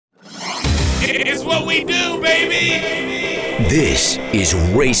It's what we do, baby. This is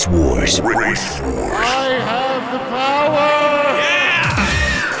Race Wars. I have the power! Yeah!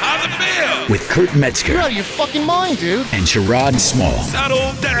 How's it feel? With Kurt Metzger. You're out of your fucking mind, dude. And Sherrod Small.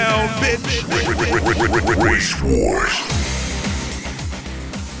 Settle down, bitch. Race Wars.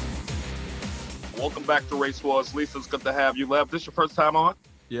 Welcome back to Race Wars. Lisa, it's good to have you, Lev. This your first time on?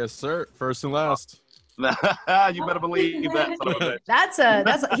 Yes, sir. First and last. You better believe that. Son of a bitch.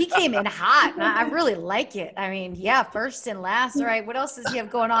 That's he came in hot. And I really like it. I mean, yeah, first and last. All right, what else does he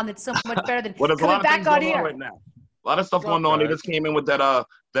have going on that's so much better than Well, there's a coming lot of back things on going on here? right now. A lot of stuff going on. They just came in with that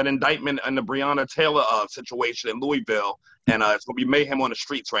indictment in the Breonna Taylor situation in Louisville, and it's gonna be mayhem on the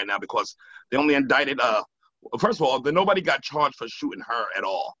streets right now because they only indicted. First of all, nobody got charged for shooting her at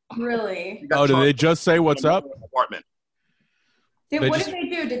all. Really? Oh, did they just say what's up? Apartment. What did they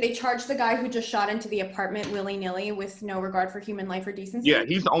do? Did they charge the guy who just shot into the apartment willy-nilly with no regard for human life or decency? Yeah,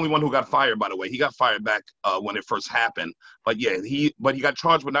 he's the only one who got fired, by the way. He got fired back when it first happened. But yeah, he got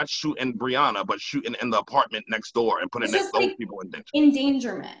charged with not shooting Breonna, but shooting in the apartment next door and putting those people in danger.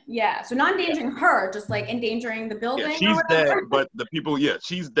 Endangerment. Yeah. So not endangering her, just like endangering the building. Yeah, she's dead, but the people,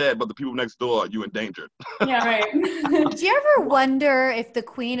 she's dead, but the people next door, you endangered. Yeah, right. Do you ever wonder if the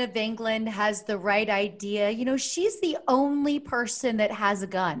Queen of England has the right idea? You know, she's the only person that has a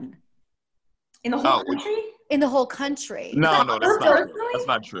gun in the whole country. In the whole country. No, that's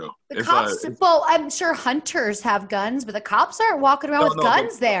not true. The cops, well, I'm sure hunters have guns, but the cops aren't walking around with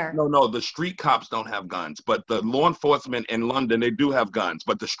guns there. No, the street cops don't have guns, but the law enforcement in London, they do have guns.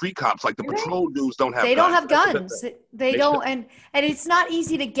 But the street cops, like the patrol dudes, don't have guns. They don't have guns. They don't, and it's not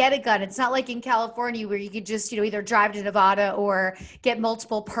easy to get a gun. It's not like in California where you could just, either drive to Nevada or get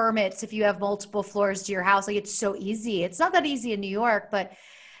multiple permits if you have multiple floors to your house. Like, it's so easy. It's not that easy in New York, but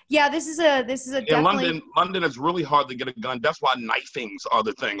yeah, this is a definitely. In London, it's really hard to get a gun. That's why knifings are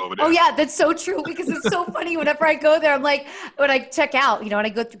the thing over there. Oh yeah, that's so true because it's so funny. Whenever I go there, I'm like, when I check out, when I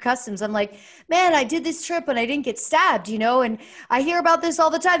go through customs, I'm like, man, I did this trip and I didn't get stabbed, and I hear about this all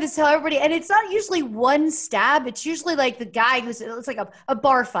the time. This is how everybody, and it's not usually one stab. It's usually like the guy it's like a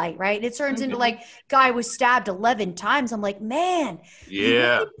bar fight, right? And it turns into like guy was stabbed 11 times. I'm like, man, you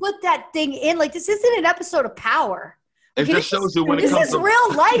really put that thing in. Like, this isn't an episode of Power. It just shows you when it comes to— This is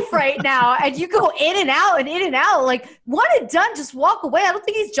real life right now, and you go in and out and in and out. Like, one and done, just walk away. I don't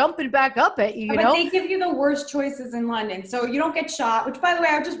think he's jumping back up at you, But they give you the worst choices in London. So you don't get shot, which, by the way,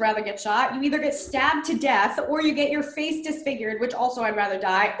 I would just rather get shot. You either get stabbed to death, or you get your face disfigured, which also I'd rather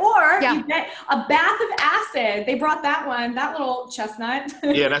die, or you get a bath of acid. They brought that one, that little chestnut.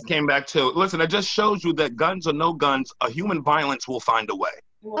 Yeah, that came back too. Listen, it just shows you that guns or no guns, a human violence will find a way.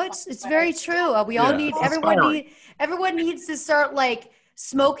 Oh, it's very true. We all need, everyone needs to start like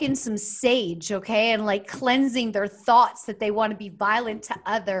smoking some sage, okay? And like cleansing their thoughts that they want to be violent to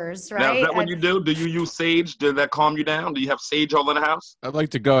others, right? Now, is that what you do? Do you use sage? Did that calm you down? Do you have sage all in the house? I'd like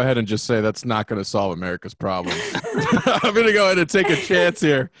to go ahead and just say that's not going to solve America's problems. I'm going to go ahead and take a chance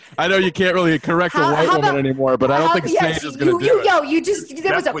here. I know you can't really correct a white woman anymore, but I don't think sage is going to do it.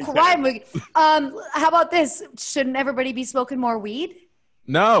 There was a crime. How about this? Shouldn't everybody be smoking more weed?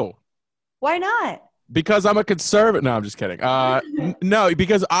 No. Why not? Because I'm a conservative. No, I'm just kidding. No,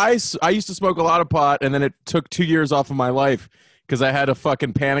 because I used to smoke a lot of pot, and then it took 2 years off of my life because I had a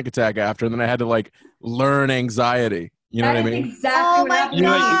fucking panic attack after, and then I had to like learn anxiety. You know what I mean? Exactly. Oh my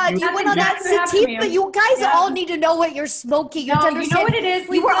God! You went on that sativa. You guys all need to know what you're smoking. You understand? You know what it is,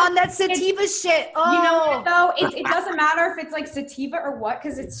 Lisa? You were on that sativa shit. Oh. You know what though? It doesn't matter if it's like sativa or what,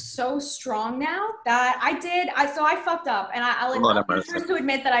 because it's so strong now that I fucked up, and I'll be the first to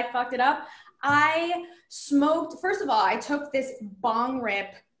admit that I fucked it up. I smoked. First of all, I took this bong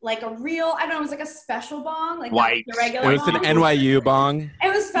rip. Like a real, I don't know, it was like a special bong. Like white. The regular it was bong. an NYU bong.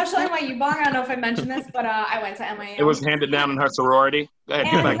 It was special NYU bong. I don't know if I mentioned this, but I went to NYU. It was handed down in her sorority. Go ahead,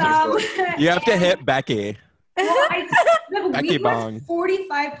 get back to your story. You have to hit Becky. Well, the Becky weed bong. was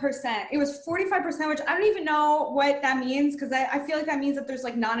 45%. It was 45%, which I don't even know what that means, because I feel like that means that there's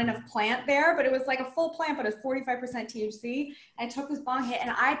like not enough plant there, but it was like a full plant, but it was 45% THC. And I took this bong hit,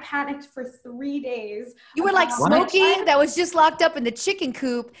 and I panicked for 3 days. You were like Smokey that was just locked up in the chicken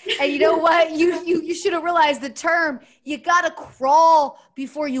coop, and you know what? You should have realized the term. You gotta crawl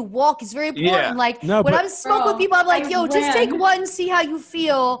before you walk. It's very important. Yeah. Like when I'm smoking with people, I'm like, just take one, see how you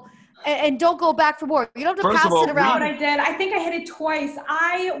feel. And don't go back for more. You don't have to pass it around. I did. I think I hit it twice.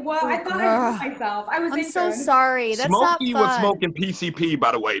 I thought I hurt myself. I'm so sorry. That's Smokey not fun. was smoking PCP,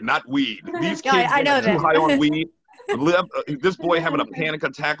 by the way, not weed. These kids I know are too high on weed. This boy having a panic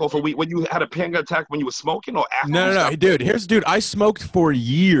attack over weed. When you had a panic attack when you were smoking or after? No, dude. I smoked for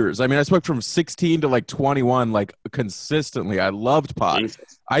years. I mean, I smoked from 16 to like 21, like consistently. I loved pot.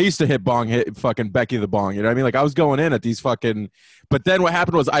 Jesus. I used to hit fucking Becky the Bong. You know what I mean? Like I was going in at these fucking. But then what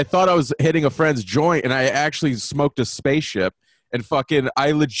happened was I thought I was hitting a friend's joint, and I actually smoked a spaceship, and fucking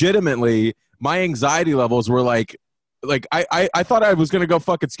I legitimately my anxiety levels were like I thought I was gonna go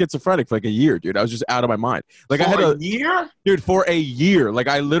fucking schizophrenic for like a year, dude. I was just out of my mind. Like For I had a year? dude, for a year. Like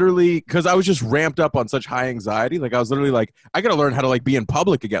I literally, because I was just ramped up on such high anxiety. Like I was literally like, I gotta learn how to like be in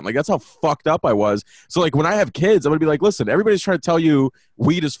public again. Like that's how fucked up I was. So like when I have kids, I'm gonna be like, listen, everybody's trying to tell you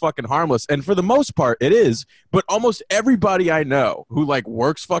weed is fucking harmless, and for the most part, it is. But almost everybody I know who like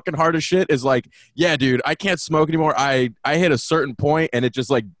works fucking hard as shit is like, yeah, dude, I can't smoke anymore. I hit a certain point and it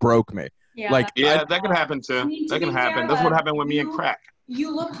just like broke me. Yeah, Like Yeah, that can happen too. That can happen. That's what happened with me and crack.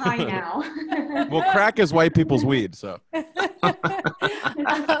 You look high now. well, crack is white people's weed, so.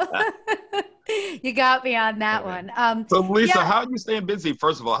 You got me on that one. So Lisa, how are you staying busy?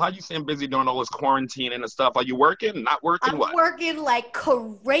 First of all, how are you staying busy during all this quarantine and stuff? Are you working? Not working? I'm What? working like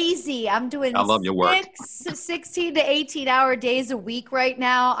crazy. I'm doing I love your work. 16 to 18-hour days a week right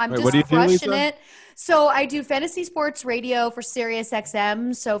now. I'm Wait, just what do you do, crushing Lisa? it. So I do fantasy sports radio for Sirius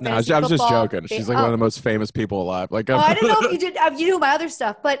XM. So No, I was fantasy just football. joking. She's like one of the most famous people alive. Like, Oh, I didn't know if you did. You knew my other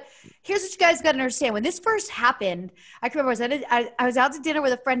stuff, but here's what you guys got to understand. When this first happened, I can remember I was out to dinner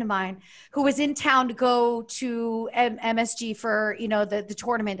with a friend of mine who was in town to go to MSG for the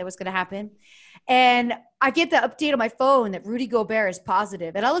tournament that was going to happen, and I get the update on my phone that Rudy Gobert is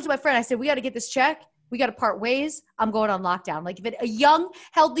positive, and I looked at my friend. I said, "We got to get this checked. We got to part ways. I'm going on lockdown. Like if a young,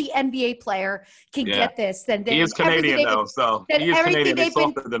 healthy NBA player can get this, then he is Canadian though, so he is Canadian. They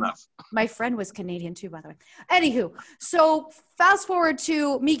softened enough. My friend was Canadian too, by the way. Anywho, so fast forward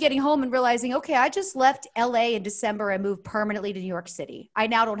to me getting home and realizing, okay, I just left LA in December and moved permanently to New York City. I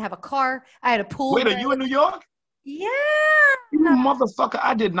now don't have a car. I had a pool. Wait, are you in New York? Yeah. You motherfucker,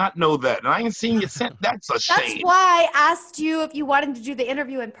 I did not know that. And I ain't seen you since. That's a shame. That's why I asked you if you wanted to do the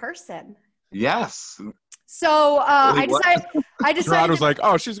interview in person. Yes. So I decided. Gerard was like,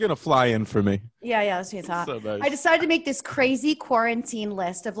 "Oh, she's gonna fly in for me." Yeah, that's what I thought. So nice. I decided to make this crazy quarantine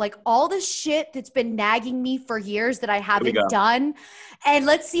list of like all the shit that's been nagging me for years that I haven't done, and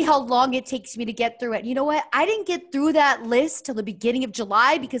let's see how long it takes me to get through it. You know what? I didn't get through that list till the beginning of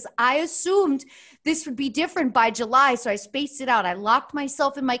July because I assumed this would be different by July, so I spaced it out. I locked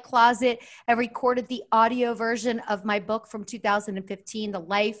myself in my closet and recorded the audio version of my book from 2015, The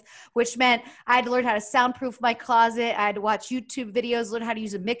Life, which meant I had to learn how to soundproof my closet. I had to watch YouTube videos, learn how to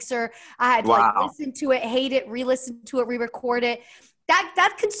use a mixer. I had to like listen to it, hate it, re-listen to it, re-record it.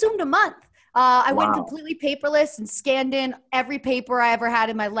 That consumed a month. I went completely paperless and scanned in every paper I ever had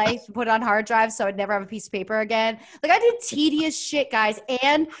in my life and put it on hard drives so I'd never have a piece of paper again. Like I did tedious shit, guys.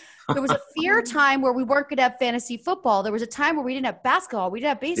 And there was a fear time where we weren't going to have fantasy football. There was a time where we didn't have basketball. We didn't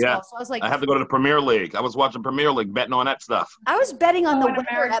have baseball. Yeah. So I was like, I have to go to the Premier League. I was watching Premier League, betting on that stuff. I was betting on the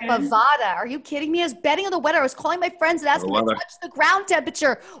weather at Bovada. Are you kidding me? I was betting on the weather. I was calling my friends and asking them to touch the ground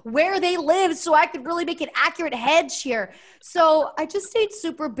temperature, where they live, so I could really make an accurate hedge here. So I just stayed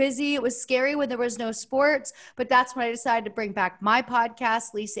super busy. It was scary when there was no sports, but that's when I decided to bring back my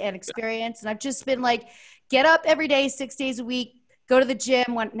podcast, Lisa Ann Experience. And I've just been like, get up every day, 6 days a week, go to the gym.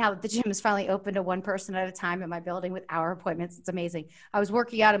 Now that the gym is finally open to one person at a time in my building with hour appointments. It's amazing. I was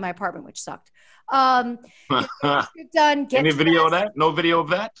working out in my apartment, which sucked. Get done. Any video of that? No video of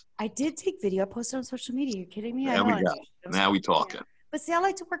that? I did take video. I posted on social media. You're kidding me? There we go. Now we talking. But see, I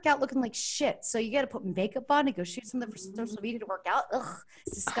like to work out looking like shit. So you got to put makeup on and go shoot something for social media to work out. Ugh,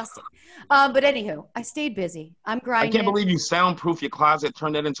 it's disgusting. But anywho, I stayed busy. I'm grinding. I can't believe you soundproof your closet,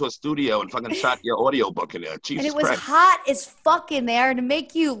 turned that into a studio, and fucking shot your audio book in there. Jesus Christ. And it was Christ. hot as fuck in there. And to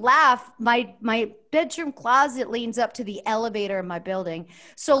make you laugh, my bedroom closet leans up to the elevator in my building.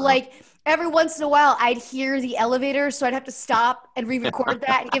 So like every once in a while I'd hear the elevator. So I'd have to stop and re-record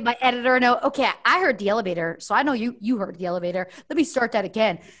that and give my editor a note. Okay, I heard the elevator. So I know you heard the elevator. Let me start that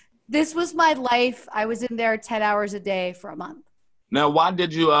again. This was my life. I was in there 10 hours a day for a month. Now, why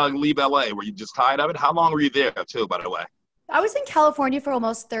did you leave LA? Were you just tired of it? How long were you there too, by the way? I was in California for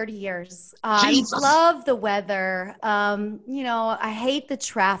almost 30 years. I love the weather. I hate the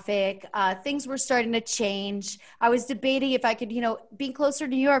traffic. Things were starting to change. I was debating if I could, being closer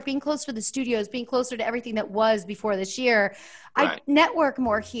to New York, being closer to the studios, being closer to everything that was before this year. I network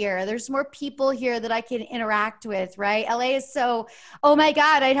more here. There's more people here that I can interact with, right? LA is so, oh my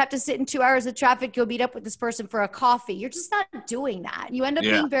God, I'd have to sit in 2 hours of traffic, go meet up with this person for a coffee. You're just not doing that. You end up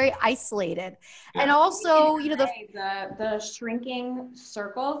being very isolated. And also, you know, the shrinking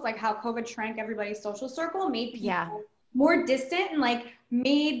circles, like how COVID shrank everybody's social circle, made people more distant and like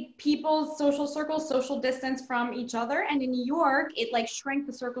made people's social circles social distance from each other. And in New York, it like shrank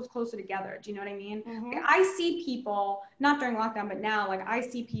the circles closer together. Do you know what I mean? Like, I see people, not during lockdown, but now, like I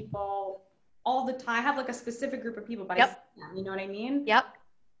see people all the time. I have like a specific group of people, but I see them, you know what I mean? Yep.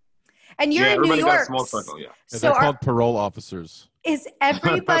 And you're in New York. Got a small circle, So they're called parole officers. Is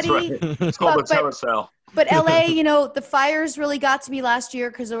everybody? It's called the terror cell. But LA, you know, the fires really got to me last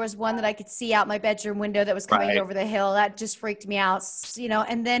year because there was one that I could see out my bedroom window that was coming over the hill. That just freaked me out, you know.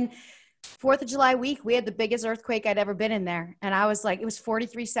 And then 4th of July week, we had the biggest earthquake I'd ever been in there. And I was like, it was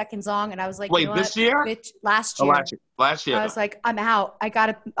 43 seconds long. And I was like, wait, you know this year? Bitch, last year. Last year. I was like, I'm out. I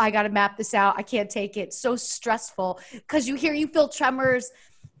gotta map this out. I can't take it. So stressful because you feel tremors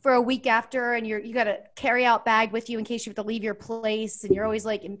for a week after, and you got a carry out bag with you in case you have to leave your place. And you're always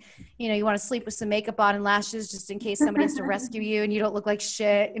like, you know, you want to sleep with some makeup on and lashes just in case somebody has to rescue you and you don't look like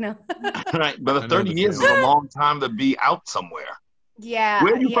shit, you know? Right. But 30 years is a long time to be out somewhere. Yeah.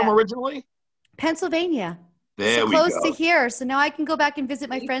 Where are you from originally? Pennsylvania. There we close go. to here. So now I can go back and visit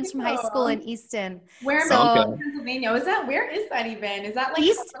my friends from high school in Easton. Where in Pennsylvania? Where is that even? Is that like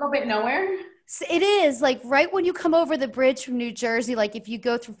a little bit nowhere? It is like right when you come over the bridge from New Jersey, like if you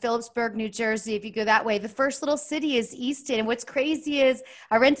go through Phillipsburg, New Jersey, if you go that way, the first little city is Easton. And what's crazy is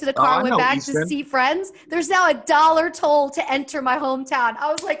I rented a car and went back to see friends. There's now a $1 toll to enter my hometown.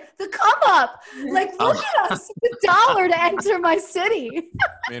 I was like, the come up, like look at us, the $1 to enter my city.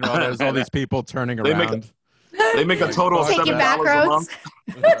 Meanwhile, there's all these people turning around. They make a total of taking back roads.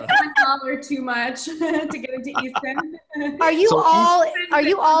 $1 too much to get into Easton. Are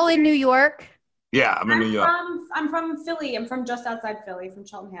you all in New York? Yeah, I'm in New York. I'm from Philly. I'm from just outside Philly, from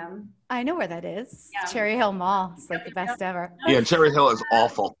Cheltenham. I know where that is. Yeah. Cherry Hill Mall. It's like the best ever. Yeah, Cherry Hill is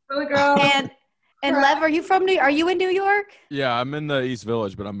awful. Philly girl. And Lev, are you in New York? Yeah, I'm in the East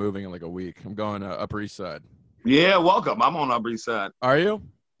Village, but I'm moving in like a week. I'm going Upper East Side. Yeah, welcome. I'm on Upper East Side. Are you?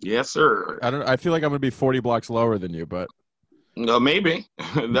 Yes, sir. I feel like I'm gonna be 40 blocks lower than you, but no, maybe.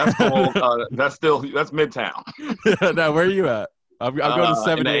 That's called, that's Midtown. No, where are you at? I'm going to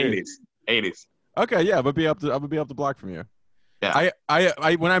 78. In the 80s. Okay, yeah, I'm gonna be up the block from you. Yeah.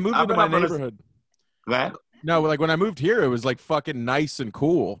 I when I moved into my neighborhood. That? No, like when I moved here, it was like fucking nice and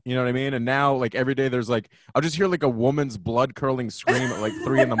cool. You know what I mean? And now, like every day, there's like I'll just hear like a woman's blood curdling scream at like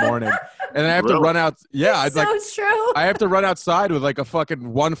 3 a.m, and I have to run out. Yeah, it's so true. I have to run outside with like a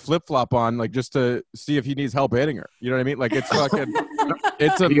fucking one flip flop on, like just to see if he needs help hitting her. You know what I mean? Like it's fucking,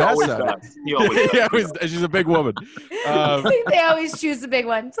 it's a he mess. Always does. He always does. Yeah, she's a big woman. They always choose the big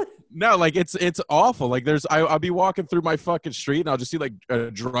ones. No, like it's awful. Like I'll be walking through my fucking street and I'll just see like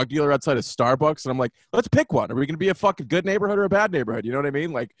a drug dealer outside of Starbucks and I'm like, let's pick one. Are we gonna be a fucking good neighborhood or a bad neighborhood? You know what I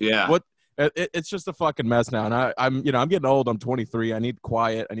mean? Like, yeah. What? It's just a fucking mess now. And I'm getting old. I'm 23. I need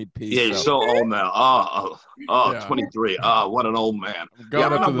quiet. I need peace. Yeah, you're so old now. Yeah. 23. What an old man. Going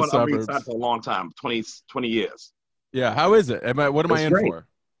I've up to been the suburbs for a long time. 20 years. Yeah. How is it? What am I in for?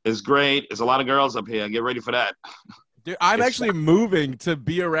 It's great. There's a lot of girls up here. Get ready for that. Dude, I'm actually moving to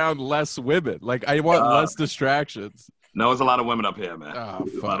be around less women. Like, I want less distractions. No, there's a lot of women up here, man. Oh,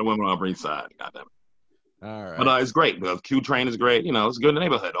 a lot of women on Upper East Side. Goddamn. All right. But it's great. The Q train is great. You know, it's a good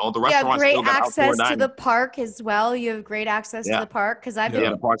neighborhood. All the restaurants. Yeah, great access to the park as well. You have great access to the park because I've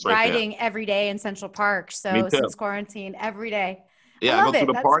been riding every day in Central Park. So since quarantine, every day. Yeah, I go to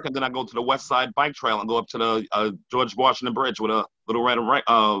the park and then I go to the West Side Bike Trail and go up to the George Washington Bridge with a little red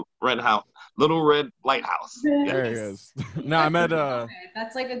lighthouse. There he is. No, I'm at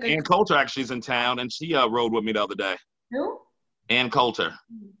That's like a good. Ann Coulter actually is in town and she rode with me the other day. Who? Ann Coulter.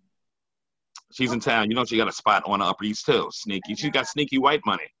 She's in town. You know she got a spot on the Upper East too. Sneaky. She's got sneaky white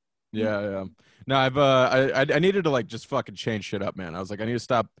money. Yeah. No, I needed to like just fucking change shit up, man. I was like, I need to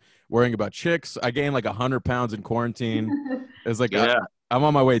stop worrying about chicks. I gained like 100 pounds in quarantine. It's like I'm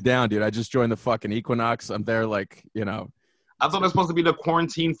on my way down, dude. I just joined the fucking Equinox. I'm there, like, you know. I thought it was supposed to be the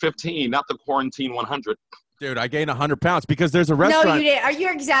quarantine 15, not the quarantine 100. Dude, I gained 100 pounds because there's a restaurant. No, you didn't.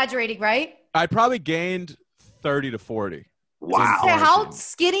 You're exaggerating, right? I probably gained 30 to 40. Wow. Say, how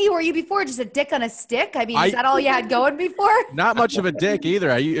skinny were you before? Just a dick on a stick? I mean, is that all you had going before? Not much of a dick either.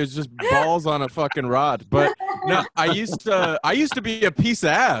 It was just balls on a fucking rod. But no, I used to be a piece of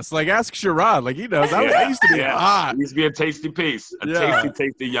ass. Like, ask Sherrod. Like, he knows. I used to be hot. He used to be a tasty piece.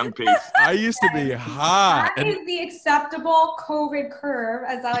 Tasty young piece. I used to be hot. That is the acceptable COVID curve,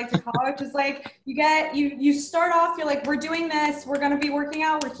 as I like to call it. Just like you start off, you're like, we're doing this, we're gonna be working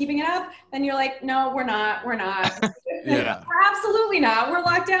out, we're keeping it up. Then you're like, no, we're not. Yeah. We're absolutely not. We're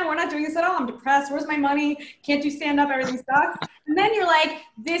locked down. We're not doing this at all. I'm depressed. Where's my money? Can't do stand up. Everything sucks. And then you're like,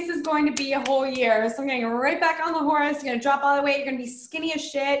 this is going to be a whole year. So I'm getting right back on the horse. You're going to drop all the weight. You're going to be skinny as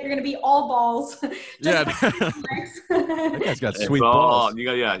shit. You're going to be all balls. That guy's got sweet balls.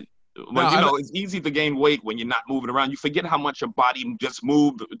 Well, it's easy to gain weight when you're not moving around. You forget how much your body just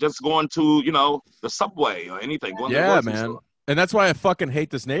moved, just going to, the subway or anything. Yeah, man. Store. And that's why I fucking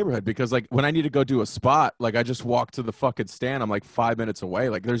hate this neighborhood, because like when I need to go do a spot, like I just walk to the fucking stand. I'm like 5 minutes away.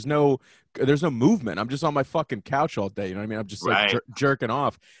 Like there's no movement. I'm just on my fucking couch all day. You know what I mean? I'm just like jerking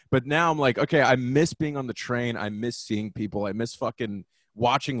off. But now I'm like, okay, I miss being on the train. I miss seeing people. I miss fucking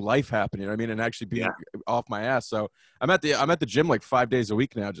watching life happen. You know what I mean? And actually being off my ass. So I'm at the gym like 5 days a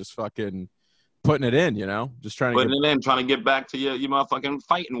week now, just fucking putting it in. Just trying to get back to your motherfucking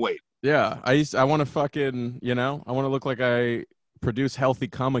fighting weight. Yeah, I want to fucking, I want to look like I produce healthy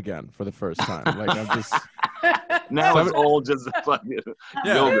cum again for the first time. Like I'm just now it's all just fucking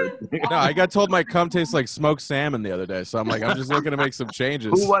yogurt. No, I got told my cum tastes like smoked salmon the other day, so I'm like, I'm just looking to make some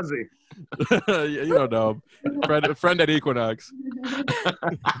changes. Who was he? You don't know him. Friend at Equinox.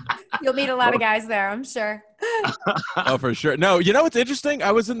 You'll meet a lot of guys there, I'm sure. Oh, for sure. No, you know what's interesting?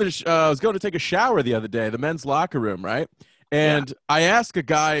 I was in I was going to take a shower the other day, the men's locker room, right? And I asked a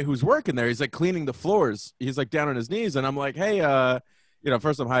guy who's working there, he's like cleaning the floors. He's like down on his knees. And I'm like, hey,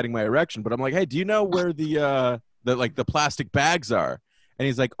 first I'm hiding my erection, but I'm like, hey, do you know where the plastic bags are? And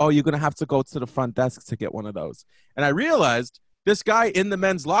he's like, oh, you're going to have to go to the front desk to get one of those. And I realized this guy in the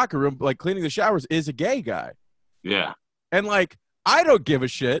men's locker room, like cleaning the showers, is a gay guy. Yeah. And like, I don't give a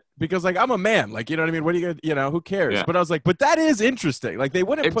shit because like I'm a man, like, you know what I mean? What are you gonna, who cares? Yeah. But I was like, but that is interesting. Like they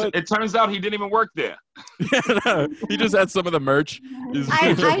wouldn't it turns out he didn't even work there. No, he just had some of the merch.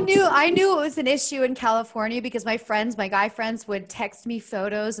 I knew it was an issue in California because my guy friends would text me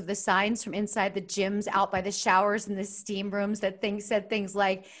photos of the signs from inside the gyms out by the showers and the steam rooms that said things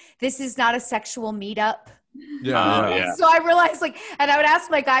like, this is not a sexual meetup. Yeah. So I realized and I would ask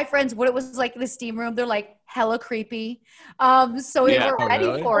my guy friends what it was like in the steam room. They're like hella creepy. So we weren't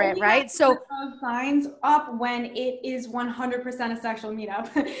ready for it, right? So those signs up when it is 100% a sexual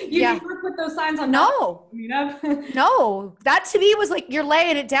meetup. You never put those signs on. Meetup. No, that to me was like you're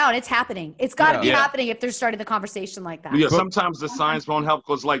laying it down. It's happening. It's got to be happening if they're starting the conversation like that. Yeah. Sometimes the signs won't help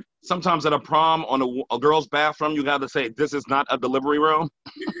because like sometimes at a prom on a girl's bathroom, you got to say this is not a delivery room.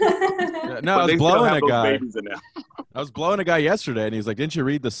 No, I was blowing a guy. I was blowing a guy yesterday, and he's like, "Didn't you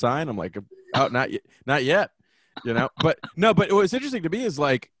read the sign?" I'm like, "Oh, not yet." But what was interesting to me is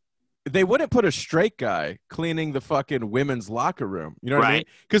like, they wouldn't put a straight guy cleaning the fucking women's locker room. You know what I mean?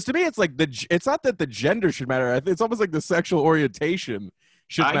 Because to me, it's like it's not that the gender should matter. It's almost like the sexual orientation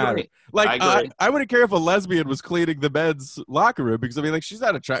should matter. Agree. Like, I wouldn't care if a lesbian was cleaning the men's locker room because I mean, like, she's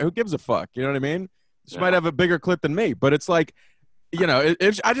not a child. Who gives a fuck? You know what I mean? She might have a bigger clit than me, but it's like.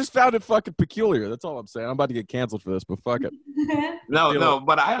 I just found it fucking peculiar. That's all I'm saying. I'm about to get canceled for this, but fuck it. No,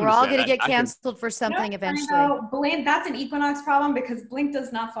 but I understand. We're all going to get canceled for something eventually. Blink, that's an Equinox problem because Blink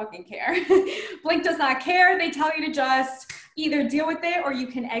does not fucking care. Blink does not care. They tell you to just either deal with it or you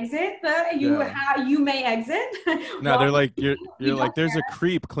can exit. You may exit. No, they're like, you're like, there's a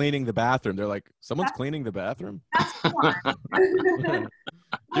creep cleaning the bathroom. They're like, someone's cleaning the bathroom? That's fine.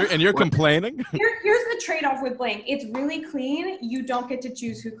 You're complaining? Here's the trade-off with Blink. It's really clean. You don't get to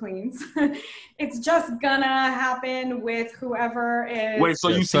choose who cleans. It's just gonna happen with whoever is. Wait, so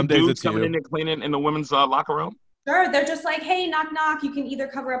you see dudes coming in and cleaning in the women's locker room? Sure, they're just like, hey, knock, knock. You can either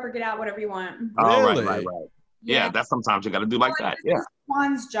cover up or get out, whatever you want. Oh, really? Right. Yeah, that's sometimes you got to do like that. Yeah.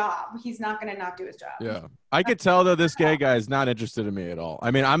 Juan's job. He's not going to not do his job. Yeah. I could tell, though, this gay guy is not interested in me at all. I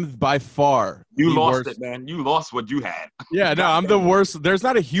mean, I'm by far You lost it, man. You lost what you had. Yeah, no, I'm the worst. There's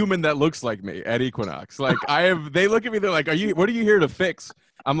not a human that looks like me at Equinox. Like, they look at me, they're like, what are you here to fix?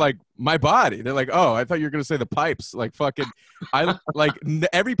 I'm like, my body. They're like, oh, I thought you were going to say the pipes. Like, fucking,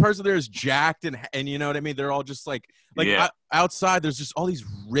 every person there is jacked and you know what I mean? They're all just like outside, there's just all these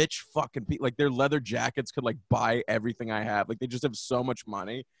rich fucking people. Like, their leather jackets could, like, buy everything I have. Like, they just have so much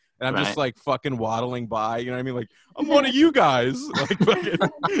money. And I'm just, like, fucking waddling by. You know what I mean? Like, I'm one of you guys. Like, fucking.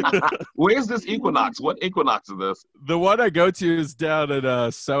 Where's this Equinox? What Equinox is this? The one I go to is down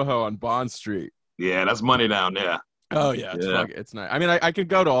at Soho on Bond Street. Yeah, that's money down there. Oh yeah, it's nice. I mean, I could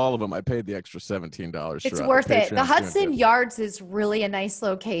go to all of them. I paid the extra $17. It's worth it. The Hudson Yards is really a nice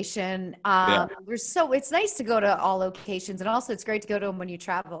location. It's nice to go to all locations, and also it's great to go to them when you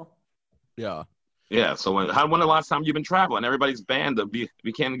travel. Yeah. Yeah. So when the last time you've been traveling? Everybody's banned.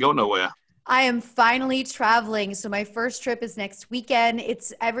 We can't go nowhere. I am finally traveling. So my first trip is next weekend.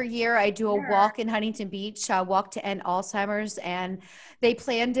 It's every year I do a walk in Huntington Beach, walk to end Alzheimer's. And they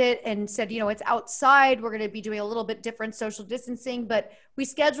planned it and said, it's outside. We're going to be doing a little bit different social distancing, but we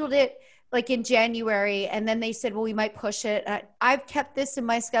scheduled it like in January. And then they said, well, we might push it. I've kept this in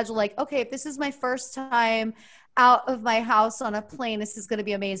my schedule. Like, okay, if this is my first time out of my house on a plane, this is going to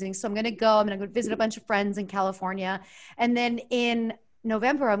be amazing. So I'm going to go visit a bunch of friends in California. And then in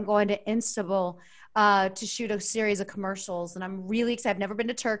November, I'm going to Istanbul to shoot a series of commercials, and I'm really excited. I've never been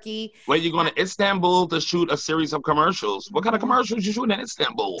to Turkey. Wait, you're going to Istanbul to shoot a series of commercials? What kind of commercials you shooting in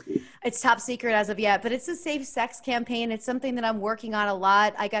Istanbul? It's top secret as of yet, but it's a safe sex campaign. It's something that I'm working on a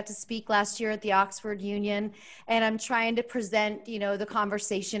lot. I got to speak last year at the Oxford Union, and I'm trying to present, the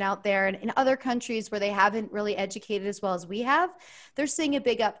conversation out there. And in other countries where they haven't really educated as well as we have, they're seeing a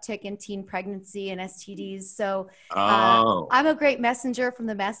big uptick in teen pregnancy and STDs. So I'm a great messenger from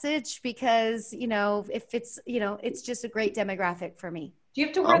the message because, if it's, it's just a great demographic for me. Do you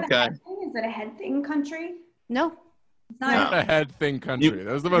have to wear the head thing? Is it a head thing country? No. It's not a head thing country.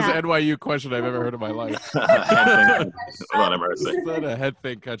 That was the most NYU question I've ever heard in my life. It's not a head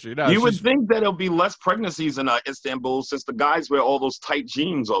thing country. No, you would think that there'll be less pregnancies in Istanbul since the guys wear all those tight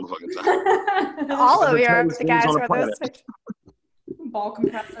jeans all the fucking time. All of Europe, the guys wear those tight ball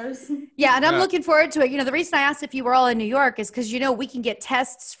compressors. Yeah, and I'm looking forward to it. The reason I asked if you were all in New York is because, we can get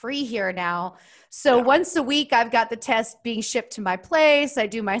tests free here now. So once a week, I've got the test being shipped to my place. I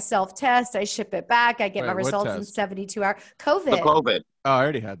do my self-test. I ship it back. I get my results in 72 hours. COVID. The COVID. Oh, I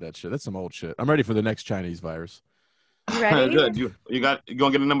already had that shit. That's some old shit. I'm ready for the next Chinese virus. You ready? Good. You gonna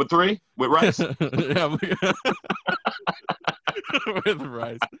get a number 3 with rice? With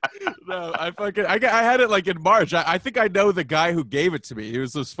rice. No, I had it like in March. I think I know the guy who gave it to me. He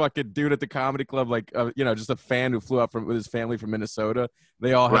was this fucking dude at the comedy club, like just a fan who flew out with his family from Minnesota.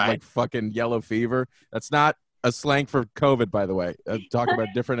 They all had like fucking yellow fever. That's not a slang for COVID, by the way. Talk about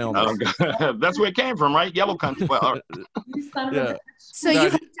different illness. That's where it came from, right? Yellow country. Well, yeah. So you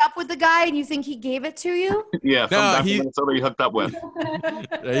hooked up with the guy and you think he gave it to you? Yeah, some he hooked up with.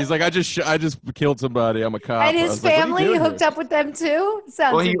 He's like, I just killed somebody. I'm a cop. And his family, you hooked up with them too?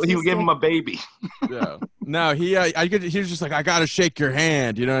 Well, he gave him a baby. Yeah. No, he was just like, I gotta shake your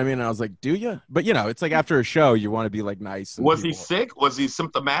hand. You know what I mean? And I was like, do you? But it's like after a show, you want to be like nice. Was he sick? Was he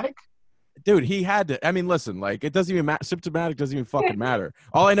symptomatic? Dude, he had to. I mean, listen, like it doesn't even matter. Symptomatic doesn't even fucking matter.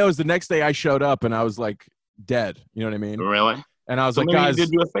 All I know is the next day I showed up and I was like dead. You know what I mean? Really? And I was so like, guys, did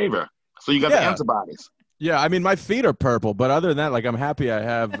you a favor. So you got the antibodies. Yeah, I mean, my feet are purple, but other than that, like, I'm happy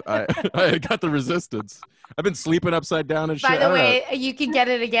I got the resistance. I've been sleeping upside down and shit. By the way, you can get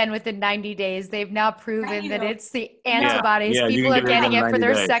it again within 90 days. They've now proven that it's the antibodies. Yeah, people are getting it for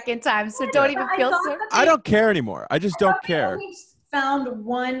their days. Second time, so don't even feel so. I don't care anymore. I just don't care. Found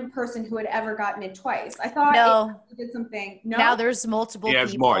one person who had ever gotten it twice. I thought it did something. No? Now there's multiple people. Yeah,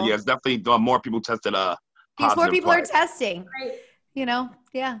 it's more. Yeah, it's definitely more people tested because more people are testing. Right.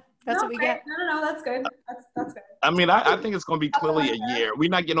 Yeah, that's what we get. No, that's good. That's good. I mean, I think it's going to be clearly a year. We're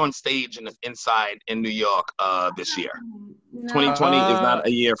not getting on stage inside in New York this year. No. 2020 is not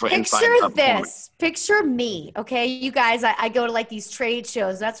a year for inside. Picture this. Picture me, okay? You guys, I go to like these trade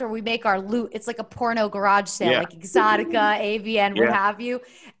shows. That's where we make our loot. It's like a porno garage sale, like Exotica, AVN, what have you.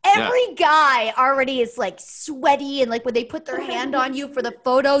 Every guy already is like sweaty, and like when they put their hand on you for the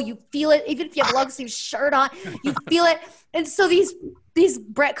photo, you feel it. Even if you have a long sleeve shirt on, you feel it. And so these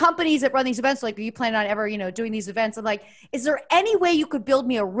companies that run these events, like, are you planning on ever, doing these events? I'm like, is there any way you could build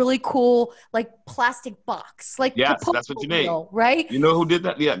me a really cool, like, plastic box? Like, yes, that's what you need, right? You know who did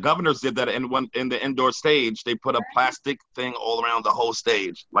that? Yeah, governors did that in the indoor stage. They put a plastic thing all around the whole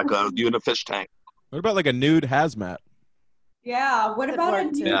stage, like you in a fish tank. What about like a nude hazmat? Yeah. What about a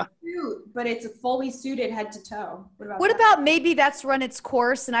nude suit, but it's fully suited head to toe? What about maybe that's run its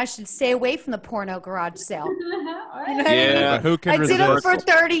course and I should stay away from the porno garage sale? Who can resist? I did them for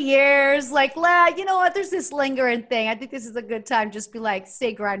 30 years. Like, you know what? There's this lingering thing. I think this is a good time. Just be like,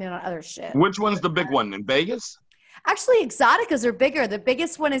 stay grinding on other shit. Which one's the big one in Vegas? Actually, Exoticas are bigger. The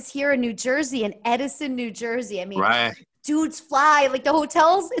biggest one is here in New Jersey, in Edison, New Jersey. I mean, dudes fly. Like the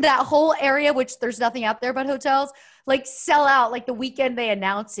hotels in that whole area, which there's nothing out there but hotels, like sell out like the weekend they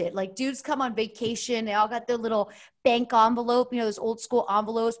announce it. Like dudes come on vacation. They all got their little bank envelope, those old school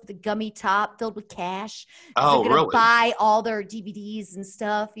envelopes with the gummy top filled with cash. Oh, they're gonna really? buy all their DVDs and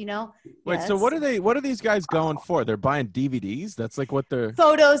stuff, Wait, so what are these guys going for? They're buying DVDs? That's like what they're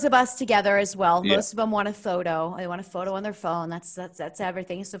photos of us together as well. Yeah. Most of them want a photo. They want a photo on their phone. That's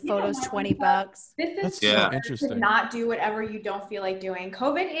everything. So photos, what? $20. This is That's so so to interesting. not do whatever you don't feel like doing.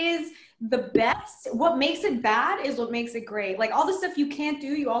 COVID is the best. What makes it bad is what makes it great. Like all the stuff you can't do,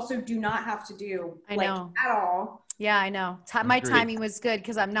 you also do not have to do. I know. At all. Yeah, I know. My Agreed. timing was good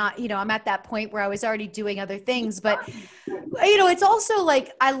because I'm not, I'm at that point where I was already doing other things. But, it's also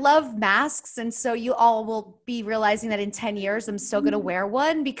like I love masks. And so you all will be realizing that in 10 years, I'm still going to wear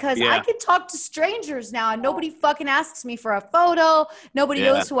one because I can talk to strangers now and nobody fucking asks me for a photo. Nobody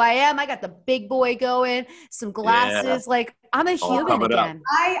knows who I am. I got the big boy going, some glasses. Like I'm a human again.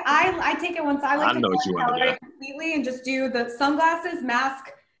 I take it once. I like know what you want to do. completely and just do the sunglasses,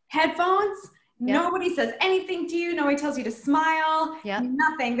 mask, headphones. Yeah. Nobody says anything to you. Nobody tells you to smile. Yeah.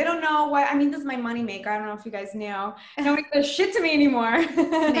 Nothing. They don't know why. I mean, this is my moneymaker. I don't know if you guys knew. Nobody says shit to me anymore.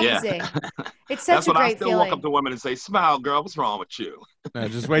 Amazing. It's such That's a when I great still feeling. walk up to women and say, "Smile, girl. What's wrong with you?"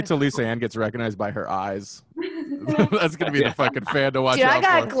 Just wait till Lisa Ann gets recognized by her eyes. That's gonna be the fucking fan to watch Dude, I out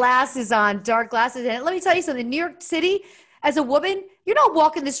got for. glasses on, dark glasses. And let me tell you something. New York City, as a woman, you're not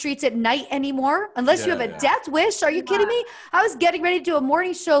walking the streets at night anymore unless you have a death wish. Are you kidding me? I was getting ready to do a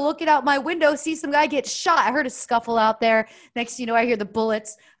morning show, looking out my window, see some guy get shot. I heard a scuffle out there. Next thing you know, I hear the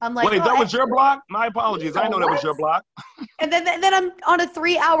bullets. I'm like, Wait, that was your block? My apologies. I know that was your block. And then I'm on a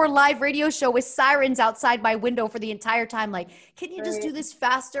 3-hour live radio show with sirens outside my window for the entire time. Like, can you just do this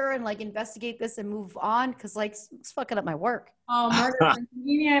faster and like investigate this and move on? Because like it's fucking up my work. Oh, murder is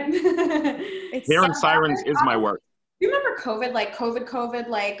inconvenient. Hearing sirens is my work. You remember COVID,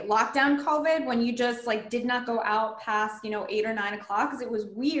 like lockdown COVID, when you just like did not go out past, 8 or 9 o'clock because it was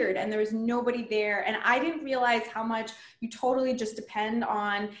weird and there was nobody there. And I didn't realize how much you totally just depend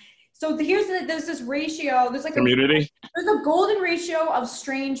on. So there's this ratio. There's like community. There's a golden ratio of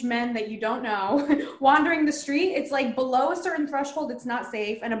strange men that you don't know wandering the street. It's like below a certain threshold, it's not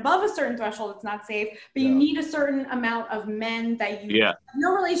safe. And above a certain threshold, it's not safe. But you need a certain amount of men that you have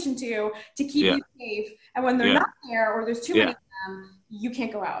no relation to keep you safe. And when they're not there or there's too many of them, you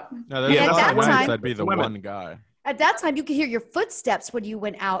can't go out. No, there's at that time, I'd be the one guy. At that time, you could hear your footsteps when you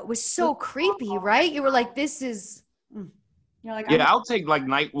went out. It was so creepy, right? You were like, this is... You're like, I'll take like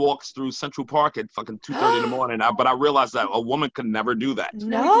night walks through Central Park at fucking 2:30 in the morning. But I realized that a woman could never do that.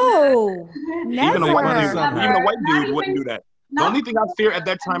 No, never. Even a white dude wouldn't do that. The only thing I fear at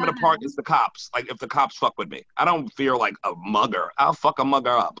that time in the park is the cops. Like if the cops fuck with me, I don't fear like a mugger. I'll fuck a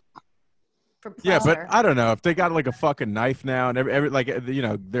mugger up. Yeah, but I don't know if they got like a fucking knife now and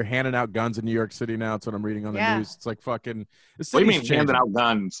they're handing out guns in New York City now. That's what I'm reading on the news. It's like fucking. What do you mean handing out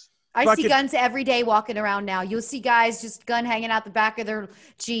guns? I see guns every day walking around now. You'll see guys just gun hanging out the back of their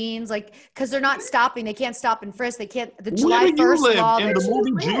jeans, like because they're not stopping. They can't stop and frisk. They can't. The July 1st law. In the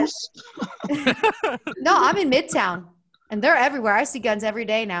movie Juice? No, I'm in Midtown, and they're everywhere. I see guns every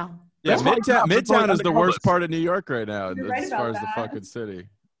day now. Yeah, Midtown is the worst part of New York right now, as far as the fucking city.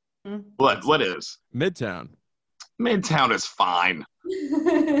 What is Midtown? Midtown is fine.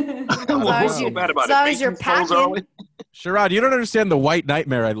 What's so bad about it? As long as you're packing. Sherrod, you don't understand the white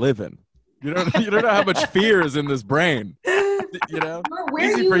nightmare I live in. You don't know how much fear is in this brain.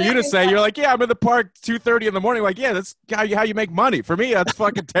 Easy for you to say. You're like, yeah, I'm in the park 2:30 in the morning. Like, yeah, that's how you make money. For me, that's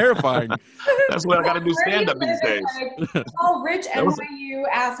fucking terrifying. That's what I got to do stand up these days. Like, all rich NYU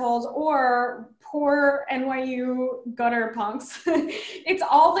assholes or poor NYU gutter punks. It's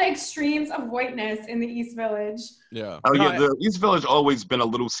all the extremes of whiteness in the East Village. Yeah. Oh yeah, the East Village always been a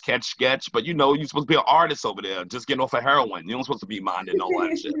little sketch, but you're supposed to be an artist over there, just getting off of heroin. You're not supposed to be minding all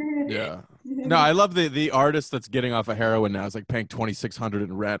that shit. Yeah. No, I love the artist that's getting off of heroin now. Is like paying $2,600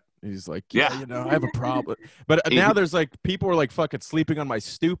 in rent. He's like, I have a problem. But now there's like people are like fucking sleeping on my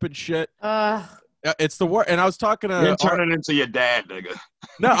stoop and shit. It's the worst. And I was talking to you're turning into your dad, nigga.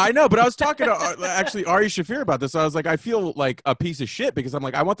 No, I know, but I was talking to actually Ari Shafir about this. I was like, I feel like a piece of shit because I'm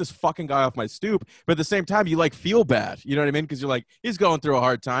like, I want this fucking guy off my stoop. But at the same time, you like feel bad. You know what I mean? Because you're like, he's going through a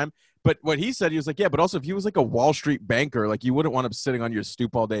hard time. But what he said, he was like, yeah, but also if he was like a Wall Street banker, like you wouldn't want him sitting on your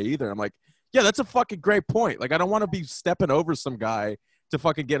stoop all day either. I'm like, yeah, that's a fucking great point. Like, I don't want to be stepping over some guy to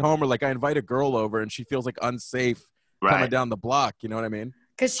fucking get home, or like I invite a girl over and she feels like unsafe coming down the block. You know what I mean?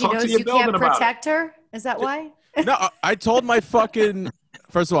 Because she knows you can't protect her? Is that why? No, I told my fucking –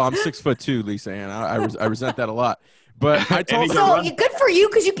 first of all, I'm 6'2", Lisa Ann. I resent that a lot. But I told So good for you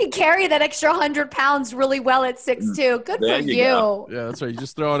because you can carry that extra 100 pounds really well at 6'2". Good There for you you. go. yeah, that's right. You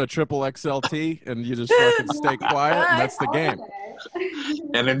just throw on a triple XLT and you just fucking stay quiet, and that's the game.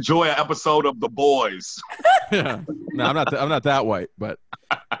 And enjoy an episode of The Boys. Yeah. No, I'm not that white, but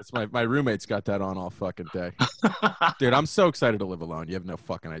it's my roommate's got that on all fucking day. Dude, I'm so excited to live alone. You have no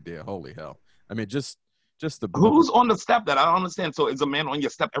fucking idea. Holy hell. I mean, just the Who's on the step that I don't understand? So is a man on your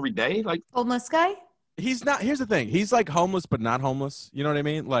step every day? Like, Homeless guy? he's not. Here's the thing. He's like homeless, but not homeless. You know what I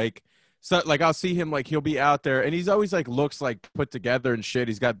mean? Like, so like I'll see him, like he'll be out there and he's always like looks like put together and shit.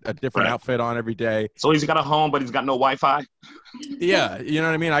 He's got a different Right. outfit on every day. so he's got a home, but he's got no Wi-Fi. Yeah, you know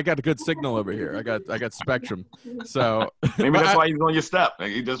what I mean? I got a good signal over here. I got Spectrum. So Maybe that's why he's on your step.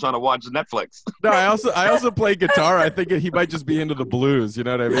 Like, he's just trying to watch Netflix. no, I also play guitar. I think he might just be into the blues. You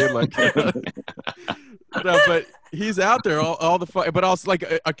know what I mean? Like, no, but he's out there all the fun. But also, like,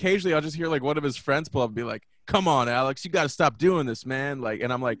 occasionally I'll just hear like one of his friends pull up and be like, "Come on, Alex, you got to stop doing this, man!" Like,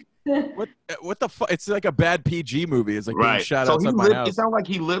 and I'm like, "What the fuck?" It's like a bad PG movie. It's like being Right. shot So outside my house. it sounds like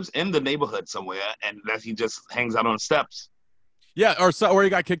he lives in the neighborhood somewhere, and that he just hangs out on the steps. Yeah, or he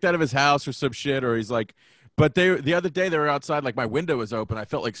got kicked out of his house or some shit, or he's like. But the other day they were outside, like my window was open. I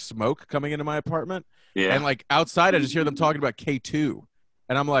felt like smoke coming into my apartment. Yeah. And like outside, I just hear them talking about K2.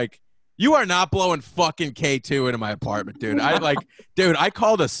 And I'm like, you are not blowing fucking K2 into my apartment, dude. I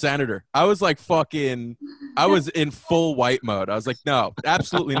called a senator. I was like I was in full white mode. I was like, no,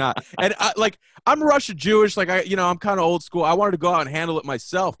 absolutely not. And I'm Russian Jewish. Like I'm kind of old school. I wanted to go out and handle it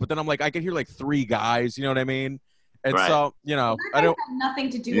myself. But then I'm like, I could hear like 3 guys, you know what I mean? And Right. so, I don't. Have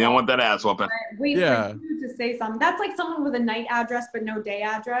nothing to do. You don't want that ass whooping. Wait Yeah. for you to say something. That's like someone with a night address but no day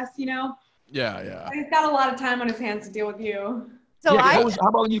address. You know, Yeah. he's got a lot of time on his hands to deal with you. So How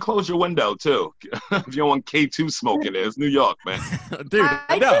about you close your window too? If you don't want K2 smoking, it's New York, man. Dude,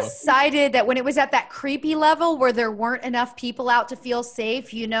 I no. decided that when it was at that creepy level where there weren't enough people out to feel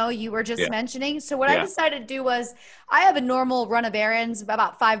safe, you were just Yeah. mentioning. So what I Yeah. decided to do was I have a normal run of errands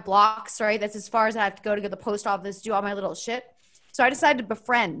about 5 blocks, right? That's as far as I have to go to the post office, do all my little shit. So I decided to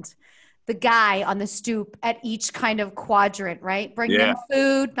befriend the guy on the stoop at each kind of quadrant, right? Bring them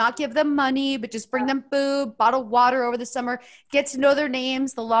food, not give them money, but just bring them food, bottled water over the summer, get to know their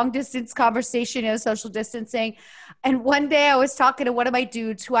names, the long distance conversation, social distancing. And one day I was talking to one of my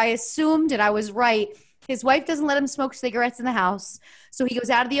dudes who I assumed, and I was right, his wife doesn't let him smoke cigarettes in the house. So he goes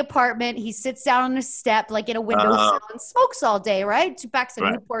out of the apartment, he sits down on a step, like in a windowsill, and smokes all day, right? 2 packs of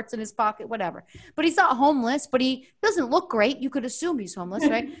Newports in his pocket, whatever. But he's not homeless, but he doesn't look great. You could assume he's homeless,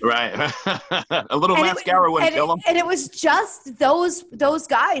 right? Right. A little mascara wouldn't kill him. And it was just those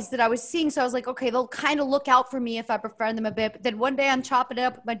guys that I was seeing. So I was like, okay, they'll kind of look out for me if I befriend them a bit. But then one day I'm chopping it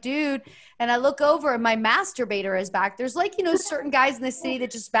up with my dude, and I look over and my masturbator is back. There's like, certain guys in the city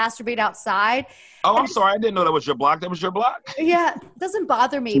that just masturbate outside. Oh, I'm sorry. I didn't know that was your block. That was your block? Yeah, it doesn't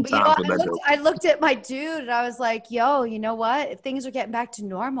bother me. But Sometimes I looked at my dude and I was like, yo, you know what? If things are getting back to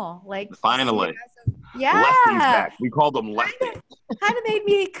normal, like Finally. yeah. Lefties back. We called them lefties. Kind of made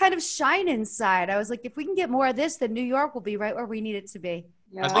me kind of shine inside. I was like, if we can get more of this, then New York will be right where we need it to be.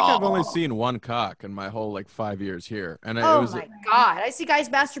 I think I've only seen 1 cock in my whole 5 years here, and it was my god, I see guys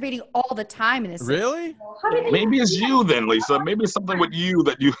masturbating all the time in this. really. Maybe it's you then, Lisa. Maybe it's something with you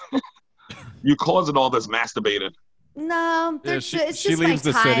that you causing all this masturbating. No, Yeah, it's she just leaves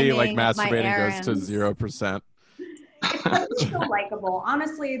my the city timing, my masturbating goes to errands. 0%. It's like so likable.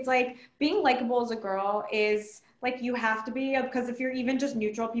 Honestly, it's like being likable as a girl is like you have to be, because if you're even just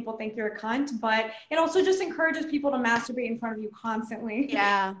neutral, people think you're a cunt. But it also just encourages people to masturbate in front of you constantly.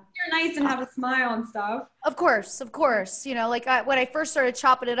 Yeah. You're nice and have a smile and stuff. Of course. When I first started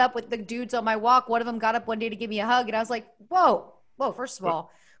chopping it up with the dudes on my walk, one of them got up one day to give me a hug, and I was like, whoa, first of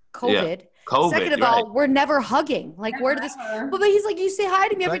all, COVID. COVID, Second of right. all, we're never hugging. Like, where did this? Never. But he's like, you say hi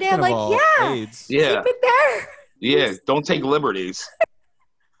to me every day. I'm Second of like, all, yeah, AIDS. Yeah. keep it there. Yeah. Don't take liberties.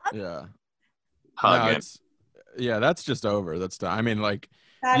 Yeah. Hugging. That's just over. That's done. I mean,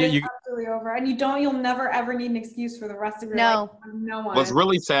 That Yeah, is you- absolutely over. And you'll never ever need an excuse for the rest of your No. life. No one. What's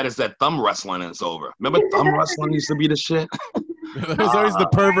really sad is that thumb wrestling is over. Remember thumb wrestling used to be the shit? there's always the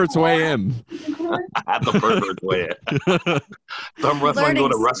pervert's way in. I had the pervert way. Thumb wrestling, go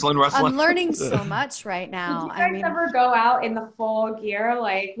to wrestling. I'm learning so much right now. Did you guys ever go out in the full gear,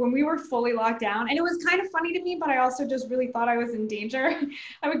 like when we were fully locked down? And it was kind of funny to me, but I also just really thought I was in danger.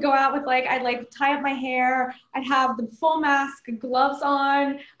 I would go out with I'd tie up my hair. I'd have the full mask, gloves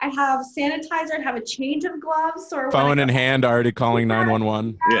on. I'd have sanitizer. I'd have a change of gloves. Or Phone in hand, already calling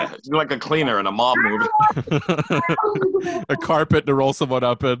 911. Yeah, you're like a cleaner in a mob movie. A carpet to roll someone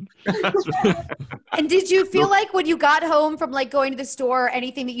up in. And did you feel like when you got home from like going to the store or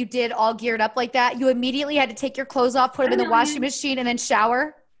anything that you did all geared up like that, you immediately had to take your clothes off, put them in the washing machine, and then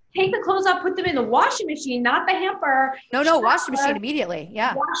shower? Take the clothes off, put them in the washing machine, not the hamper. No, washing machine immediately.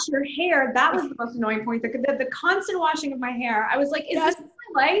 Yeah. Wash your hair. That was the most annoying point. The constant washing of my hair. I was like, is this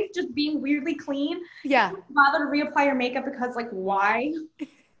my life? Just being weirdly clean? Yeah. Bother to reapply your makeup because like, why?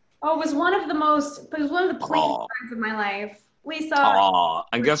 Oh, it was one of the cleanest times of my life. Lisa.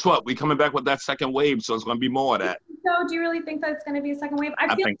 And guess what? We coming back with that second wave, so it's going to be more of that. So do you really think that it's going to be a second wave?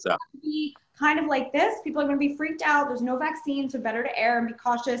 I feel think so. It's going to be kind of like this. People are going to be freaked out. There's no vaccine, so better to err and be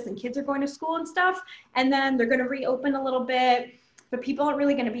cautious. And kids are going to school and stuff. And then they're going to reopen a little bit. But people aren't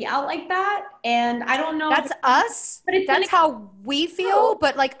really going to be out like that. And I don't know. That's us. But that's how we feel.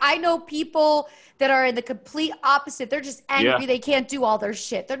 But like, I know people that are in the complete opposite. They're just angry. They can't do all their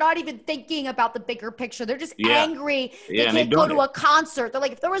shit. They're not even thinking about the bigger picture. They're just angry. They can't go to a concert. They're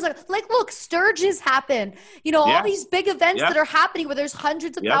like, if there was look, Sturgis happened. You know, all these big events that are happening where there's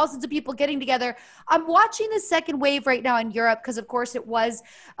hundreds of thousands of people getting together. I'm watching the second wave right now in Europe because, of course, it was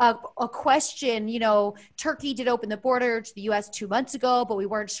a question. You know, Turkey did open the border to the U.S. 2 months ago, but we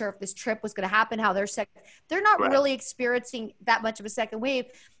weren't sure if this trip was going to happen, how they're not really experiencing that much of a second wave.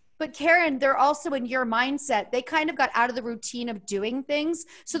 But Karen, they're also in your mindset. They kind of got out of the routine of doing things.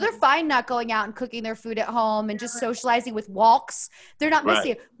 So they're fine not going out and cooking their food at home and just socializing with walks. They're not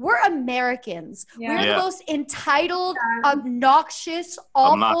missing it. We're Americans. We're the most entitled, obnoxious,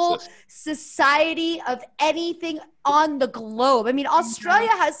 awful society of anything on the globe. I mean,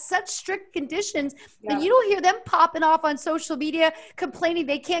 Australia has such strict conditions and you don't hear them popping off on social media complaining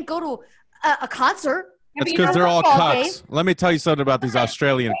they can't go to a concert. That's because they're all cucks. Let me tell you something about these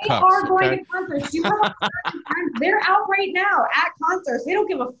Australian cucks. They are going to concerts. They're out right now at concerts. They don't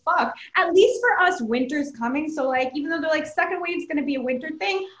give a fuck. At least for us, winter's coming. So, like, even though they're like second wave's going to be a winter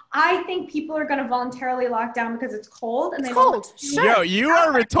thing, I think people are going to voluntarily lock down because it's cold. And it's cold. Sure. Yo, you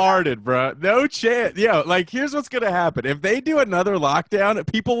are retarded, bro. No chance. Yo, like, here's what's going to happen. If they do another lockdown,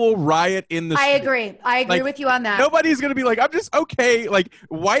 people will riot in the street. I agree with you on that. Nobody's going to be like, I'm just okay. Like,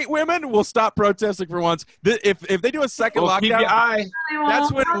 white women will stop protesting for once. If they do a second lockdown,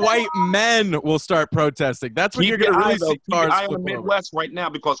 that's when white men will start protesting. That's when you're going to really see cars. Keep your eye on the Midwest right now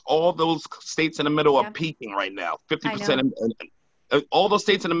because all those states in the middle are peaking right now. 50%. All those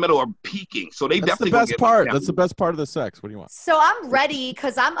states in the middle are peaking, so they definitely. That's the best part. That's the best part of the sex. What do you want? So I'm ready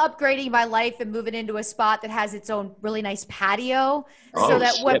because I'm upgrading my life and moving into a spot that has its own really nice patio, so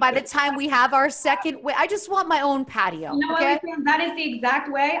that by the time we have our second, I just want my own patio. You know what? That is the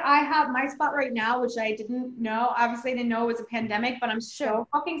exact way. I have my spot right now, which I didn't know. Obviously, I didn't know it was a pandemic, but I'm so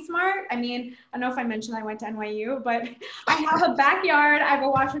fucking smart. I mean, I don't know if I mentioned I went to NYU, but I have a backyard. I have a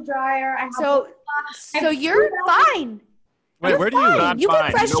washer dryer. So you're fine. Wait, where do you live? You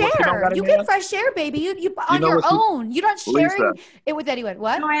get fresh air. You get fresh air, baby. You on your own. You're not sharing it with anyone.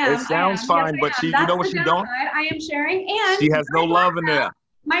 What? No, I am. It sounds fine, but you know what she don't? I am sharing, and she has no love in there.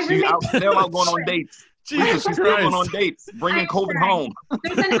 She's out there going on dates. Jesus She's still going on dates, bringing COVID home.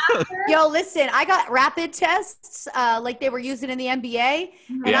 Yo, listen, I got rapid tests like they were using in the NBA,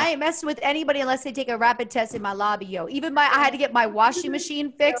 and I ain't messing with anybody unless they take a rapid test in my lobby, yo. Even I had to get my washing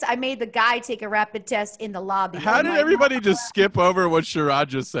machine fixed. I made the guy take a rapid test in the lobby. How did everybody just skip over what Sherrod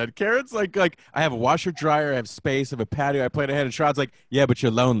just said? Karen's like, I have a washer dryer, I have space, I have a patio, I played ahead, and Sherrod's like, yeah, but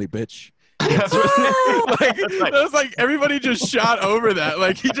you're lonely, bitch. It was like everybody just shot over that.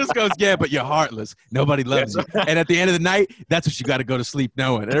 Like he just goes, yeah, but you're heartless. Nobody loves you. And at the end of the night, that's what you got to go to sleep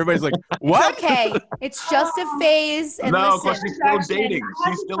knowing. And everybody's like, what? Okay, it's just a phase. And no, because she's still dating.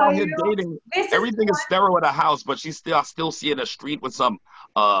 She's still out here dating. Everything is sterile at the house, but she's still, I still see in the street with some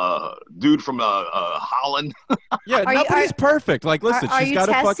dude from Holland. Yeah, nobody's perfect. Like, listen, are she's you got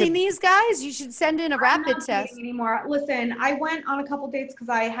to testing these guys? You should send in a rapid test anymore. Listen, I went on a couple dates because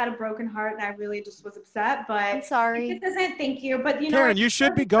I had a broken heart and I really just was upset. But I'm sorry. This isn't. Thank you. But you know, Karen, you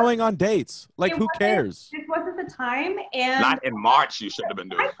should be going on dates. Like, who cares? It wasn't the time. And not in March. You should have been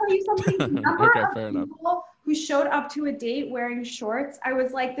doing. I tell you something. Okay, fair enough. Who showed up to a date wearing shorts? I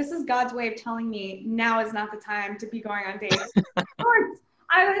was like, this is God's way of telling me now is not the time to be going on dates. Shorts.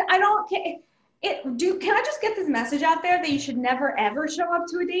 I don't care. Can I just get this message out there that you should never ever show up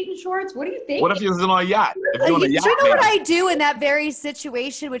to a date in shorts? What do you think? What if you're on a yacht? You know what I do in that very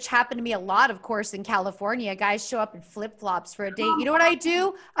situation, which happened to me a lot, of course, in California. Guys show up in flip-flops for a date. You know what I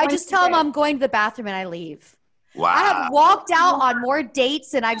do? I just tell them I'm going to the bathroom and I leave. Wow. I have walked out on more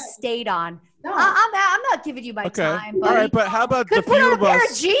dates than I've stayed on. No. I'm not giving you my time. All right, but how about the Could put few on a of pair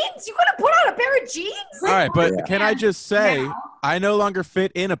us? of jeans? You could have put on a pair of jeans? All right, but can I just say, I no longer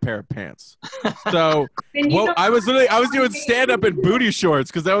fit in a pair of pants. So I was doing stand up in booty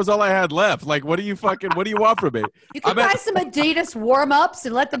shorts because that was all I had left. Like, what do you want from me? You could buy some Adidas warm ups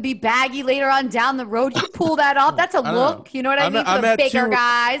and let them be baggy later on down the road. You pull that off. That's a look. You know what I mean? For the bigger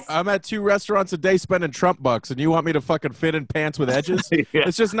guys. I'm at 2 restaurants a day spending Trump bucks, and you want me to fucking fit in pants with edges?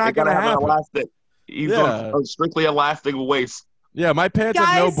 It's just not going to happen. He's on strictly elastic waist. Yeah, my pants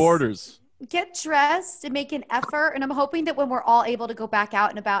have no borders. Get dressed and make an effort. And I'm hoping that when we're all able to go back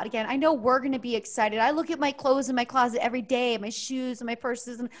out and about again, I know we're going to be excited. I look at my clothes in my closet every day, my shoes and my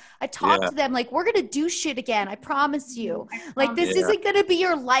purses, and I talk to them like, we're going to do shit again. I promise you. Like, this isn't going to be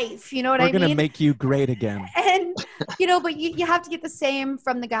your life. You know what I mean? We're going to make you great again. And, but you have to get the same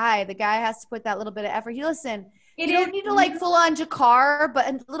from the guy. The guy has to put that little bit of effort. You don't need to like full on jacquard, but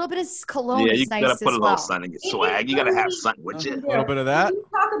a little bit of cologne is nice as well. Yeah, you gotta put a little something, swag. You gotta have something with you. A little bit of that. When you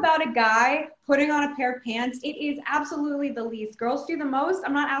talk about a guy putting on a pair of pants, it is absolutely the least. Girls do the most.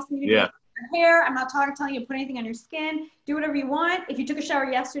 I'm not asking you to do your hair. I'm not telling you to put anything on your skin. Do whatever you want. If you took a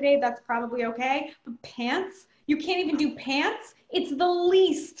shower yesterday, that's probably okay. But pants, you can't even do pants. It's the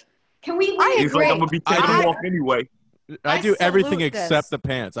least. Can we? He's like, I'm gonna be taking off anyway. I do everything except the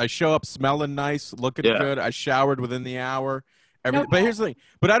pants. I show up smelling nice, looking good. I showered within the hour. But here's the thing.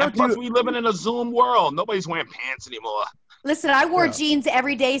 But I don't plus we living in a Zoom world. Nobody's wearing pants anymore. Listen, I wore jeans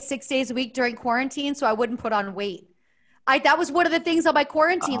every day, 6 days a week during quarantine, so I wouldn't put on weight. That was one of the things on my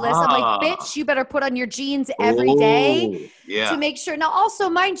quarantine list. I'm like, bitch, you better put on your jeans every day to make sure. Now, also,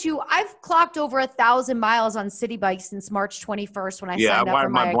 mind you, I've clocked over 1,000 miles on city bikes since March 21st when I signed up for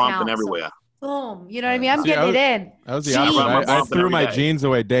my account. Brompton everywhere. Boom. You know what I mean? I'm getting it in. That was the opposite. I threw my jeans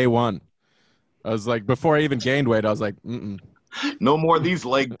away day one. I was like, before I even gained weight, I was like, no more of these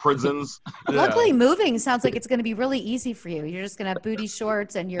leg prisons. Luckily, moving sounds like it's going to be really easy for you. You're just going to have booty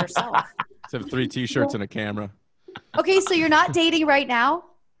shorts and yourself. Just have 3 T-shirts and a camera. Okay, so you're not dating right now?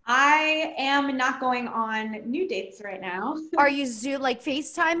 I am not going on new dates right now. Are you like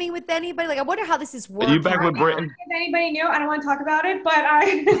FaceTiming with anybody? Like, I wonder how this is working. Are you back with Britain? If anybody knew, I don't want to talk about it, but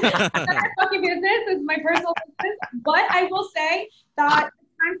I'm not fucking business. This is my personal business. But I will say that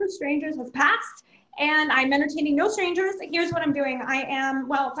the time for strangers has passed, and I'm entertaining no strangers. Here's what I'm doing.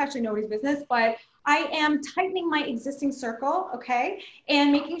 It's actually nobody's business, but I am tightening my existing circle, okay?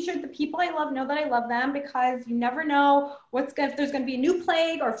 And making sure the people I love know that I love them, because you never know if there's gonna be a new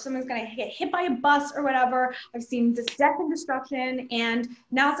plague, or if someone's gonna get hit by a bus or whatever. I've seen this death and destruction, and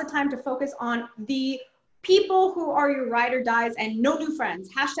now's the time to focus on the people who are your ride or dies, and no new friends.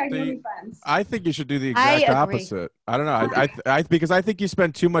 # no new friends. I think you should do the exact opposite. I don't know. Because I think you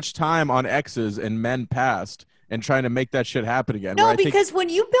spend too much time on exes and men past and trying to make that shit happen again. No, because when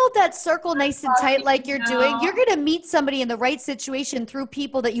you build that circle nice and tight like you're doing, you're going to meet somebody in the right situation through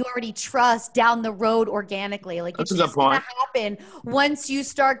people that you already trust down the road organically. Like, it's just going to happen once you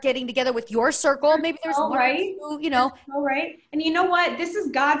start getting together with your circle. Maybe there's one or two, All right. And you know what? This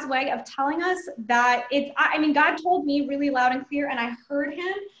is God's way of telling us that God told me really loud and clear, and I heard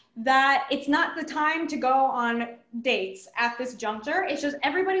him, that it's not the time to go on dates at this juncture. It's just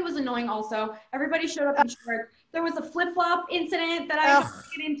everybody was annoying also. Everybody showed up in shorts. There was a flip-flop incident that I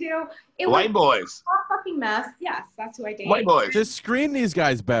didn't get into. It White boys. A fucking mess. Yes, that's who I dated. White boys. Just screen these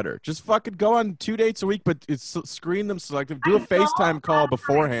guys better. Just fucking go on 2 dates a week, but screen them selective. Do a FaceTime call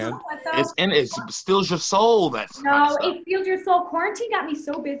beforehand. It steals your soul. It steals your soul. Quarantine got me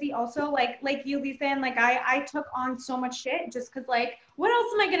so busy also. Like you, Lisa, and I took on so much shit just because, like, what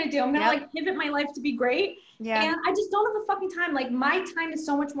else am I going to do? I'm going to pivot my life to be great. Yeah. And I just don't have the fucking time. Like, my time is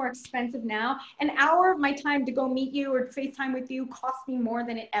so much more expensive now. An hour of my time to go meet you or FaceTime with you costs me more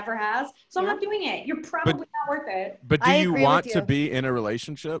than it ever has. So I'm not doing it. You're probably not worth it. But do you want to be in a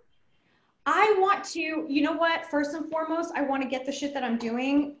relationship? I want to, you know what? First and foremost, I want to get the shit that I'm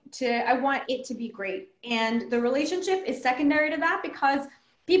doing I want it to be great. And the relationship is secondary to that, because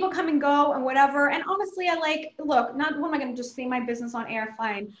people come and go and whatever. And honestly, what am I going to just say my business on air?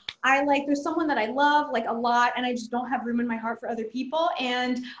 Fine. There's someone that I love like a lot, and I just don't have room in my heart for other people.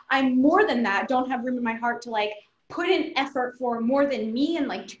 And I'm more than that, don't have room in my heart to put in effort for more than me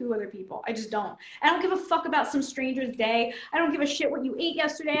and 2 other people. I just don't. I don't give a fuck about some stranger's day. I don't give a shit what you ate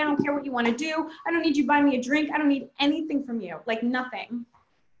yesterday. I don't care what you want to do. I don't need you buying me a drink. I don't need anything from you. Nothing.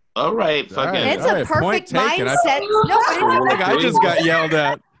 All right. It's a perfect mindset. I just got yelled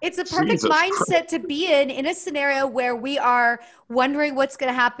at. It's a perfect Jesus mindset to be in a scenario where we are wondering what's going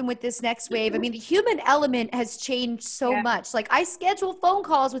to happen with this next wave. I mean, the human element has changed so much. Like I schedule phone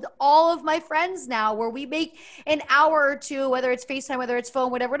calls with all of my friends now where we make an hour or two, whether it's FaceTime, whether it's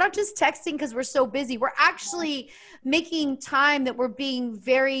phone, whatever. We're not just texting because we're so busy. We're actually making time that we're being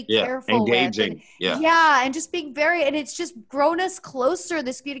very careful engaging. with. And just being and it's just grown us closer,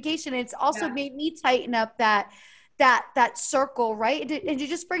 this communication. And it's also made me tighten up that circle, right? And to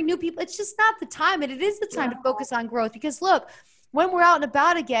just bring new people. It's just not the time. And it is the time to focus on growth because look, when we're out and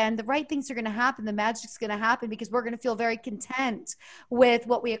about again, the right things are going to happen. The magic's going to happen because we're going to feel very content with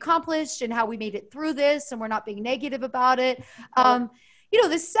what we accomplished and how we made it through this. And we're not being negative about it.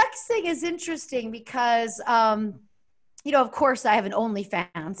 The sex thing is interesting because, of course I have an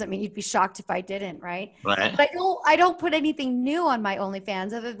OnlyFans. I mean, you'd be shocked if I didn't, right? Right. But I don't put anything new on my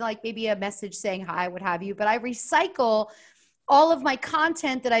OnlyFans other than like maybe a message saying hi, what have you. But I recycle all of my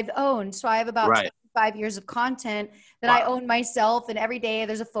content that I've owned. So I have about 5 years of content that I own myself. And every day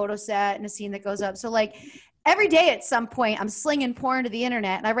there's a photo set and a scene that goes up. So like every day at some point I'm slinging porn to the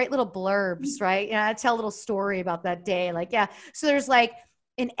internet and I write little blurbs, right? And I tell a little story about that day. Like, so there's like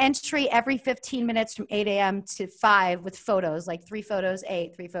an entry every 15 minutes from 8 a.m. to 5 with photos, like 3 photos,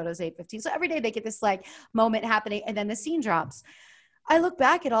 8, 3 photos, 8, 15. So every day they get this like moment happening and then the scene drops. I look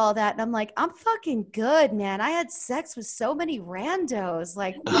back at all that and I'm like, I'm fucking good, man. I had sex with so many randos.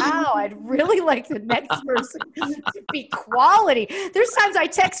 Like, wow, I'd really like the next person to be quality. There's times I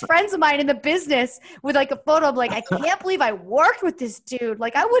text friends of mine in the business with like a photo. I'm like, I can't believe I worked with this dude.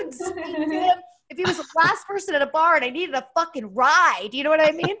 Like I wouldn't speak to him if he was the last person at a bar and I needed a fucking ride. You know what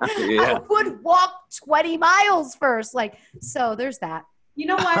I mean? I would walk 20 miles first. Like, so there's that. You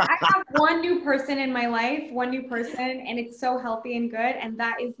know what? I have one new person in my life, and it's so healthy and good, and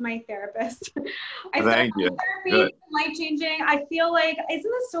that is my therapist. Thank you. Therapy, life-changing. I feel like,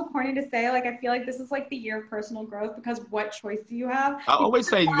 isn't this so corny to say? Like, I feel like this is like the year of personal growth because what choice do you have? I always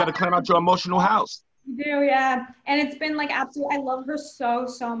say you got to clean out your emotional house. You do, yeah. And it's been like absolutely, I love her so,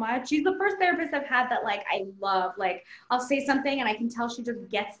 so much. She's the first therapist I've had that like I love. Like I'll say something and I can tell she just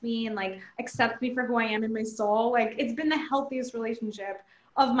gets me and like accepts me for who I am in my soul. Like it's been the healthiest relationship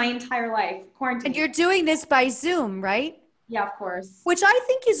of my entire life. Quarantine. And you're doing this by Zoom, right? Yeah, of course. Which I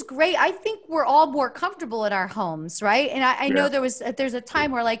think is great. I think we're all more comfortable in our homes, right? And I know there's a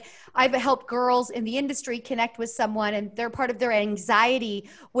time where like I've helped girls in the industry connect with someone and they're part of their anxiety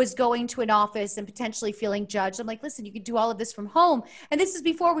was going to an office and potentially feeling judged. I'm like, listen, you can do all of this from home. And this is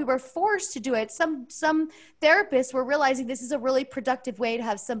before we were forced to do it. Some therapists were realizing this is a really productive way to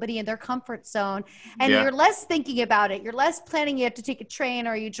have somebody in their comfort zone. And you're less thinking about it. You're less planning you have to take a train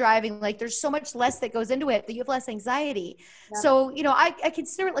or are you driving. Like there's so much less that goes into it that you have less anxiety. So, I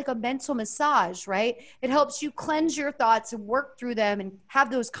consider it like a mental massage, right? It helps you cleanse your thoughts and work through them and have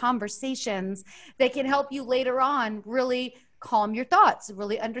those conversations that can help you later on really calm your thoughts,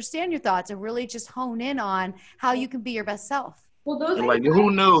 really understand your thoughts, and really just hone in on how you can be your best self. Well, those are like who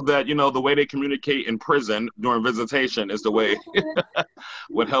knew that the way they communicate in prison during visitation is the way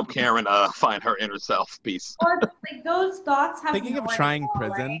would help Karen find her inner self peace. Or like those thoughts have Thinking of trying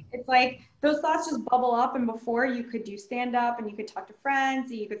prison. Right? It's like those thoughts just bubble up, and before you could do stand up and you could talk to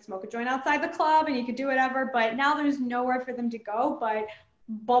friends, and you could smoke a joint outside the club, and you could do whatever. But now there's nowhere for them to go but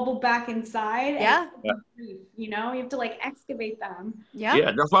bubble back inside. You have to like excavate them.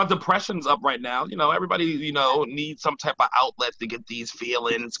 That's why depression's up right now. Everybody needs some type of outlet to get these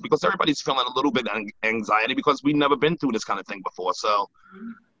feelings because everybody's feeling a little bit anxiety because we've never been through this kind of thing before. So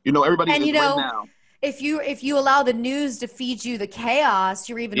everybody is right now. If you allow the news to feed you the chaos,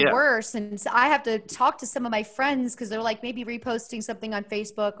 you're even worse. And so I have to talk to some of my friends because they're like maybe reposting something on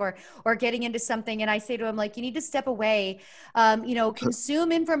Facebook or getting into something. And I say to them, like, you need to step away,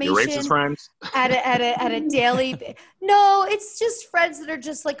 consume information. Your racist friends? at a daily. No, it's just friends that are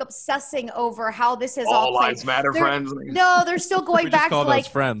just like obsessing over how this is all lives matter friends. No, they're still going back to like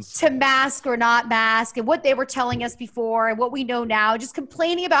friends. To mask or not mask and what they were telling us before and what we know now, just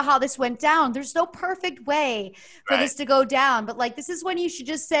complaining about how this went down. There's no perfect way for this to go down, but like this is when you should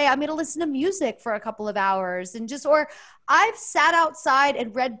just say, I'm going to listen to music for a couple of hours and or I've sat outside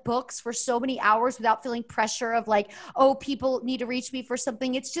and read books for so many hours without feeling pressure of like, oh, people need to reach me for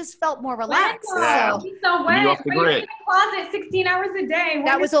something. It's just felt more relaxed. So wet. Off the grid. In the closet 16 hours a day.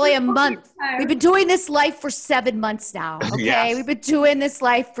 That was only a month. We've been doing this life for 7 months now. Okay. We've been doing this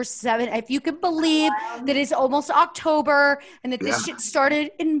life for 7. If you can believe that it's almost October and that this shit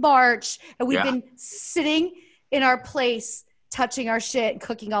started in March and we've been sitting in our place, touching our shit and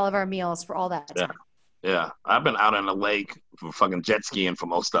cooking all of our meals for all that time. Yeah, I've been out on the lake for fucking jet skiing for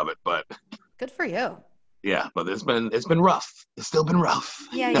most of it, but good for you. Yeah, but it's been rough. It's still been rough.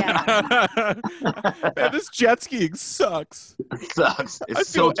 Yeah. Man, this jet skiing sucks. It sucks. I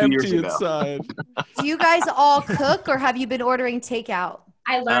It's feel so 2 years empty ago. inside. Do you guys all cook, or have you been ordering takeout?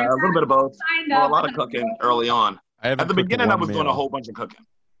 I learned A little bit of both. kind Well, a of. lot of cooking early on. I haven't At the cooked beginning, I one was doing a meal. whole bunch of cooking.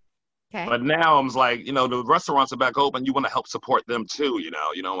 Okay. But now I'm like, the restaurants are back open. You want to help support them too, You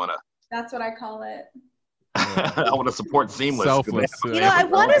don't want to. That's what I call it. I want to support Seamless. 'cause they Selfless. have- You know, I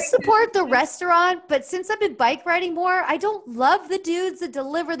want to support the restaurant, but since I've been bike riding more, I don't love the dudes that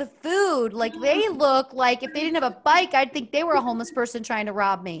deliver the food. Like, they look like if they didn't have a bike, I'd think they were a homeless person trying to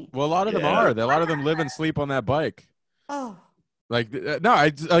rob me. Well, a lot of them Yeah. are. A lot of them live and sleep on that bike. Oh, Like, no,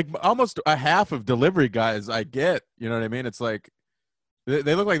 I like almost a half of delivery guys I get. You know what I mean? It's like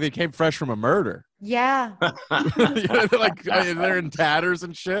they look like they came fresh from a murder. yeah. They're like they're in tatters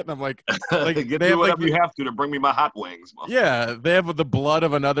and shit, and I'm like Get they do have, like, whatever you have to bring me my hot wings. motherfucker. yeah, they have the blood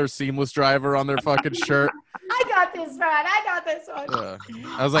of another Seamless driver on their fucking shirt. I got this one. I got this one.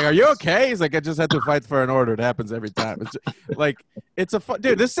 I was like, "Are you okay?" He's like, "I just had to fight for an order. It happens every time." It's like it's a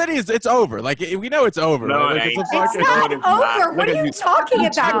dude. This city it's over. Like we know it's over. No, right? it Like, ain't. It's fucking, not it's not. over. What Look are at you you. talking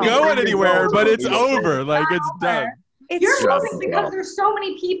not about? going anywhere, but it's It's over. Like it's over. done. It's You're Trust moving me. because there's so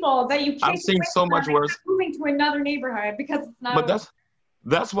many people that you can't. I've seen so much worse. Moving to another neighborhood because it's not. But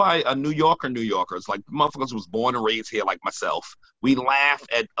that's why a New Yorkers, like motherfuckers was born and raised here like myself, we laugh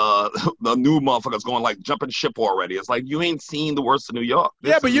at the new motherfuckers going like jumping ship already. It's like you ain't seen the worst of New York.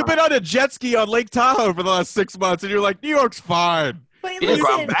 Yeah, but you've been on a jet ski on Lake Tahoe for the last 6 months, and you're like, New York's fine. But Yeah, listen,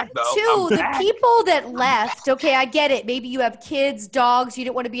 bro, I'm back, though. too, I'm the back. people that left, okay, I get it. Maybe you have kids, dogs, you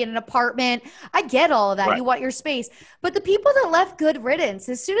didn't want to be in an apartment. I get all of that. Right. You want your space. But the people that left, good riddance.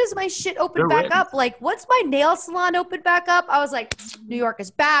 As soon as my shit opened They're back riddance. up, like once my nail salon opened back up, I was like, New York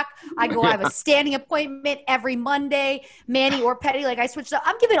is back. I have a standing appointment every Monday, Manny or Petty. Like I switched up.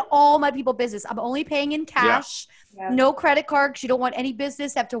 I'm giving all my people business. I'm only paying in cash. Yeah. No credit card because you don't want any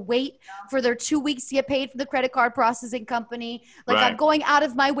business to have to wait for their 2 weeks to get paid from the credit card processing company. Like I'm Right. going out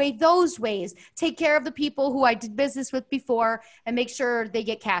of my way those ways. Take care of the people who I did business with before and make sure they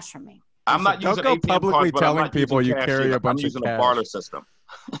get cash from me. I'm not Don't using go ATM publicly cards, but I'm telling not people using you cash carry either. a bunch I'm of using cash. a barter system.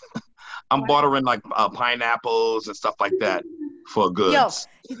 I'm bartering like pineapples and stuff like that for goods.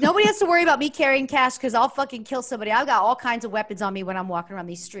 Nobody has to worry about me carrying cash because I'll fucking kill somebody. I've got all kinds of weapons on me when I'm walking around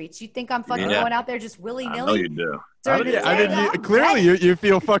these streets. You think I'm fucking Yeah. going out there just I know willy-nilly? you do. during the day? Clearly you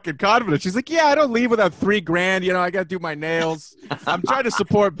feel fucking confident. She's like, yeah, I don't leave without $3,000. You know, I got to do my nails. I'm trying to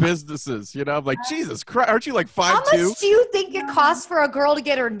support businesses. You know, I'm like, Jesus Christ, aren't you like 5'2"? How much do you think it costs for a girl to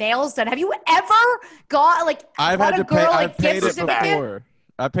get her nails done? Have you ever got like I've bought had a to pay. girl I've a paid gift it certificate? before.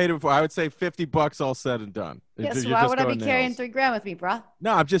 I paid it before. I would say $50 all said and done. Yes, You're so why just would I be going carrying nails. $3,000 with me, bruh?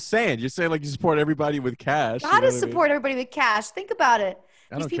 No, I'm just saying. You're saying like you support everybody with cash. How you know to what I mean? support everybody with cash? Think about it.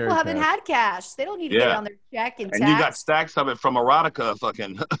 I These don't people carry haven't cash. had cash. They don't need to get it Yeah. on their check and And you got tax. stacks of it from erotica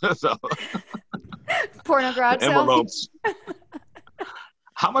fucking so Porno garage sale. envelopes.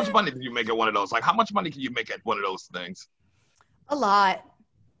 How much money did you make at one of those? Like how much money can you make at one of those things? A lot.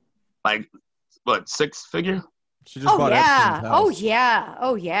 Like what, 6-figure? She just Oh bought yeah. Epstein's Oh house. yeah.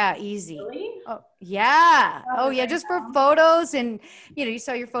 Oh yeah. Easy. Really? Oh yeah. Oh, Oh yeah. there Just you for photos and you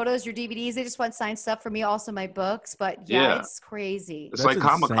sell your photos, your DVDs. They just want signed stuff for me, also my books. But yeah, Yeah. it's crazy. It's That's like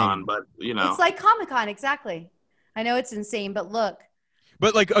Comic-Con, insane. but It's like Comic-Con, exactly. I know it's insane, but look.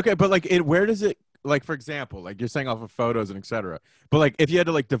 But like, okay, but like, where does it? Like, for example, like you're saying off of photos and etc. But like, if you had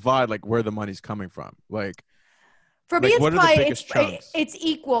to like divide like where the money's coming from, like. For me, Like, it's what are the probably biggest chunks? it's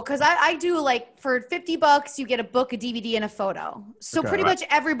equal because I do like for $50 you get a book, a DVD, and a photo. So Okay. pretty much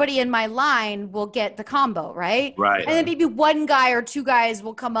everybody in my line will get the combo, right? right. And then maybe one guy or two guys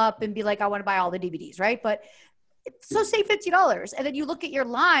will come up and be like, I want to buy all the DVDs, right? But so say $50. And then you look at your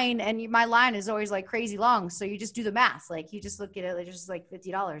line and my line is always like crazy long. So you just do the math. Like you just look at it, like just like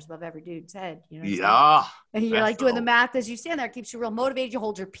 $50 above every dude's head. You know what I'm saying? Yeah. And you're That's like doing the dope. math as you stand there. It keeps you real motivated. You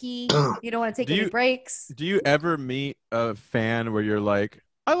hold your pee. You don't want to take Do any you- breaks. Do you ever meet a fan where you're like,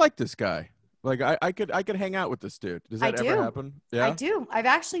 I like this guy. Like I could hang out with this dude. Does I that do. ever happen? Yeah. I do. I've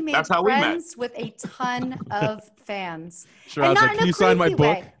actually made That's how we met. friends with a ton of fans. Sure. I And was not like, in can a you sign my creepy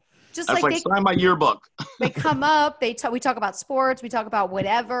book? way. Just That's like like sign my yearbook. they come up, we talk about sports, we talk about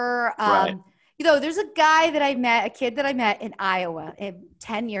whatever. Right. You know, there's a guy that I met, a kid that I met in Iowa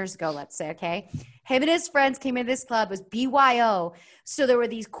 10 years ago, let's say, okay? Him and his friends came into this club. It was BYO. So there were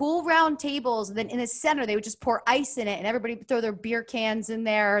these cool round tables. And then in the center, they would just pour ice in it. And everybody would throw their beer cans in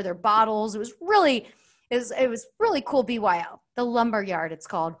there, their bottles. It was really cool BYO. The Lumberyard, it's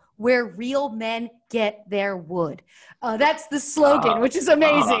called, where real men get their wood. That's the slogan, which is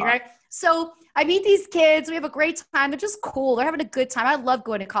amazing, right? So I meet these kids. We have a great time. They're just cool. They're having a good time. I love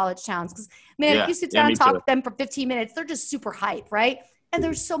going to college towns because, man, if you sit down and talk to them for 15 minutes, they're just super hype, right? And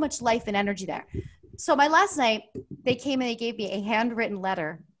there's so much life and energy there. So my last night, they came and they gave me a handwritten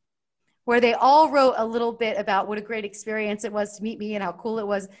letter where they all wrote a little bit about what a great experience it was to meet me and how cool it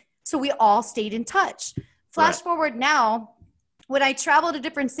was. So we all stayed in touch. Flash forward now, when I travel to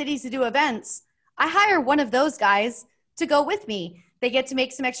different cities to do events, I hire one of those guys to go with me. They get to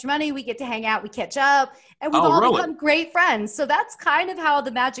make some extra money. We get to hang out. We catch up. And we've all become great friends. So that's kind of how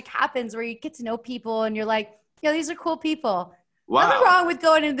the magic happens, where you get to know people and you're like, these are cool people. Wow. Nothing wrong with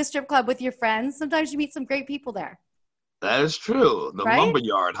going into the strip club with your friends. Sometimes you meet some great people there. That is true. The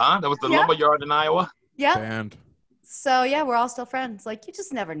Lumberyard, huh? That was the Lumberyard in Iowa? Yeah. Band. So, yeah, we're all still friends. Like, you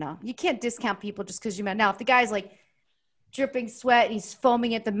just never know. You can't discount people just because you met. Now, if the guy's like dripping sweat and he's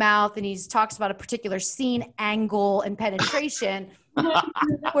foaming at the mouth and he talks about a particular scene angle and penetration,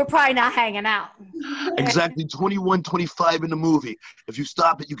 we're probably not hanging out. Exactly 21:25 in the movie. If you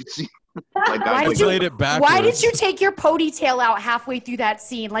stop it, you can see. Why did you take your ponytail out halfway through that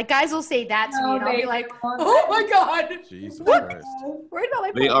scene? Like, guys will say that to me, and I'll be like, oh my God. Jesus Christ. Worried about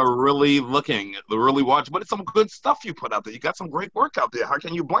my They are really looking, they're really watching. But it's some good stuff you put out there. You got some great work out there. How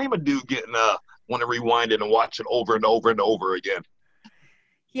can you blame a dude getting want to rewind it and watch it over and over and over again?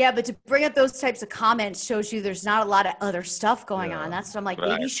 Yeah, but to bring up those types of comments shows you there's not a lot of other stuff going on. That's what I'm like,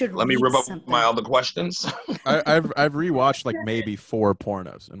 maybe you should Let me rip up my other questions. I've rewatched like maybe 4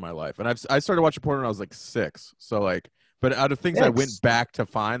 pornos in my life. And I started watching porn when I was like 6. So like, but out of things I went back to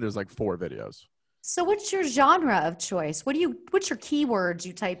find, there's like 4 videos. So what's your genre of choice? What's your keywords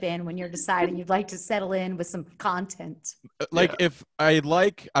you type in when you're deciding you'd like to settle in with some content? Like if I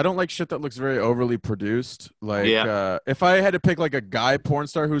don't like shit that looks very overly produced. Like if I had to pick like a guy porn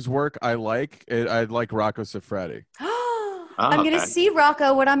star whose work I like, I'd like Rocco Siffredi. I'm going to see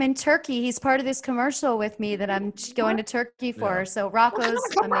Rocco when I'm in Turkey. He's part of this commercial with me that I'm going to Turkey for. So Rocco's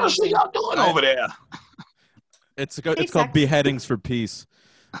amazing. Y'all doing over there? It's called Beheadings for Peace.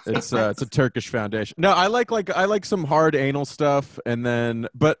 It's a Turkish foundation. No, I like some hard anal stuff, and then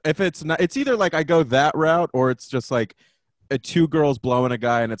but if it's not, it's either like I go that route or it's just like 2 girls blowing a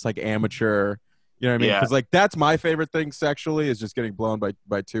guy and it's like amateur. You know what I mean? Because like that's my favorite thing sexually is just getting blown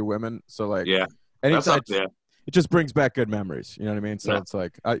by 2 women. So like anytime it just brings back good memories. You know what I mean? So it's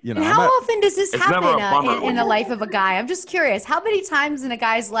like how often does this happen in the life of a guy? I'm just curious. How many times in a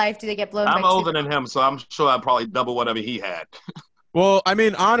guy's life do they get blown? I'm older than him, so I'm sure I probably double whatever he had. Well, I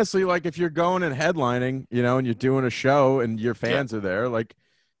mean, honestly, like if you're going and headlining, and you're doing a show and your fans are there, like,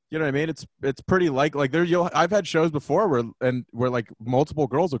 you know what I mean? It's pretty like there. I've had shows before where like multiple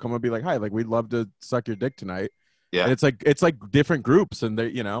girls will come and be like, "Hi, like we'd love to suck your dick tonight." Yeah, and it's like different groups, and they,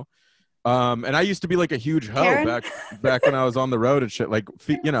 and I used to be like a huge hoe back when I was on the road and shit. Like,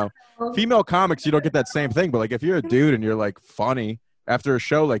 female comics, you don't get that same thing, but like if you're a dude and you're like funny after a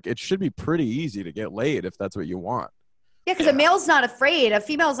show, like it should be pretty easy to get laid if that's what you want. Yeah, because a male's not afraid. A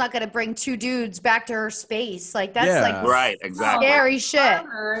female's not going to bring 2 dudes back to her space. Like that's right, exactly. Scary shit.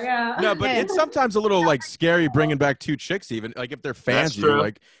 No, but it's sometimes a little like scary bringing back 2 chicks, even like if they're fans of you,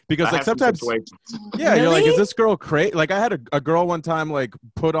 like because like sometimes, you're like, is this girl crazy? Like I had a girl one time like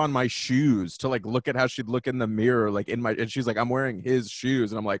put on my shoes to like look at how she'd look in the mirror, like and she's like, I'm wearing his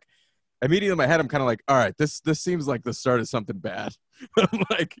shoes, and I'm like, immediately in my head, I'm kind of like, all right, this seems like the start of something bad. I'm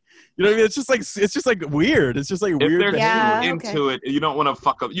like, you know what I mean? It's just like weird. It's just like weird. If they're into it, you don't want to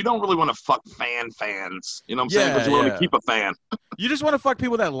fuck up. You don't really want to fuck fans. You know what I'm saying? But you want to keep a fan. You just want to fuck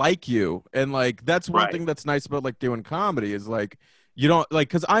people that like you, and like that's one thing that's nice about like doing comedy is like you don't like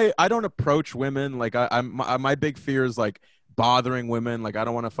because I don't approach women like my big fear is like bothering women. Like I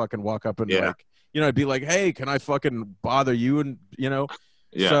don't want to fucking walk up and like it'd be like, hey, can I fucking bother you? And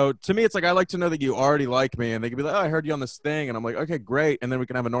Yeah. So to me, it's like I like to know that you already like me, and they can be like, "Oh, I heard you on this thing," and I'm like, "Okay, great," and then we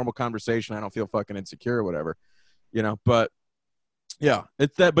can have a normal conversation. I don't feel fucking insecure or whatever, But yeah,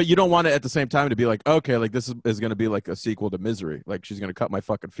 it's that. But you don't want it at the same time to be like, "Okay, like this is going to be like a sequel to Misery. Like she's going to cut my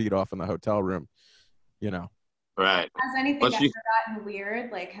fucking feet off in the hotel room," Right. Has anything ever gotten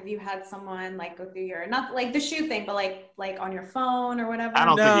weird? Like, have you had someone like go through your not like the shoe thing, but like on your phone or whatever? I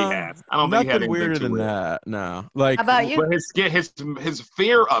don't think he has. I don't think he had anything weirder than that. No. Like, how about you? But his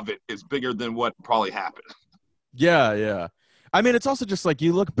fear of it is bigger than what probably happened. Yeah. I mean, it's also just like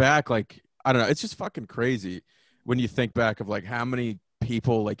you look back, like I don't know. It's just fucking crazy when you think back of like how many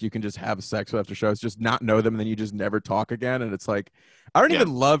people like you can just have sex with after shows, just not know them, and then you just never talk again. And it's like I don't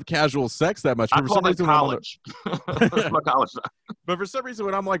even love casual sex that much. I call it college. That's my college. But for some reason,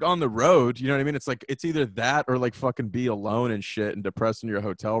 when I'm like on the road, you know what I mean? It's like it's either that or like fucking be alone and shit and depressed in your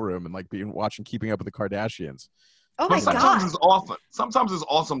hotel room and like watching Keeping Up with the Kardashians. Oh my sometimes God. it's awesome. Sometimes it's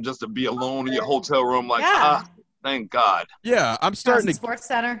awesome just to be alone in your hotel room, like, Yeah. thank God. Yeah, I'm starting to. Sports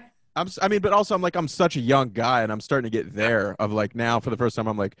Center. I mean, but also I'm such a young guy, and I'm starting to get there. Of like now, for the first time,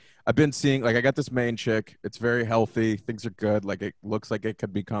 I'm like, I've been seeing like I got this main chick. It's very healthy. Things are good. Like it looks like it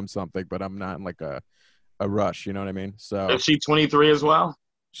could become something, but I'm not in like a rush. You know what I mean? So Is she 23 as well?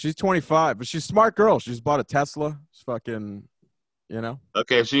 she's 25, but she's a smart girl. She's bought a Tesla. It's fucking, you know.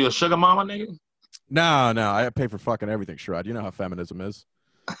 Okay, is she a sugar mama, nigga? No, I pay for fucking everything, Sherrod. You know how feminism is.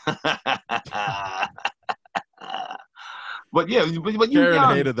 But yeah, but you Karen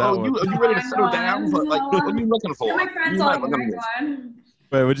young. hated that one. Are you ready to settle down? But like, what are you looking for? My friends You're all not like, looking-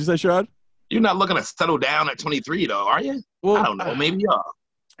 Wait, what'd you say, Sherrod? You're not looking to settle down at 23, though, are you? Well, I don't know. Maybe you are.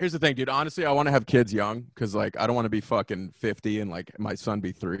 Here's the thing, dude. Honestly, I want to have kids young because, like, I don't want to be fucking 50 and like my son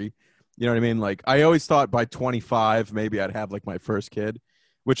be 3. You know what I mean? Like, I always thought by 25 maybe I'd have like my first kid,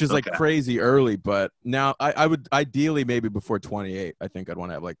 which is like Okay. crazy early. But now I would ideally maybe before 28. I think I'd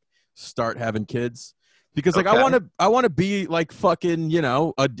want to have like start having kids because like Okay. I want to be like fucking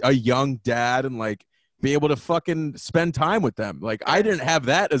a young dad and like be able to fucking spend time with them. Like I didn't have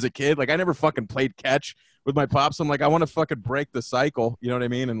that as a kid. Like I never fucking played catch with my pops. I'm like I want to fucking break the cycle. You know what I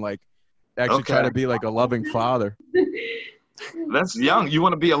mean? And like actually try Okay. to be like a loving father. That's young. You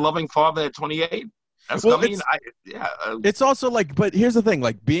want to be a loving father at 28? That's Well, I mean, it's- It's also like, but here's the thing,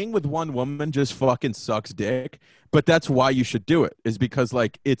 like being with one woman just fucking sucks dick. But that's why you should do it, is because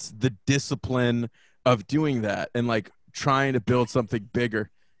like it's the discipline of doing that and like trying to build something bigger.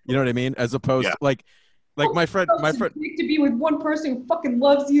 You know what I mean? As opposed to like my friend. To be with one person who fucking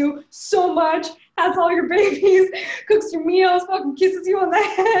loves you so much, has all your babies, cooks your meals, fucking kisses you on the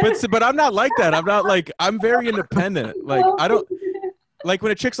head. But I'm not like that. I'm very independent. Like I don't. Like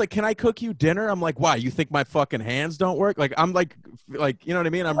when a chick's like, "Can I cook you dinner?" I'm like, "Why? You think my fucking hands don't work?" Like I'm like you know what I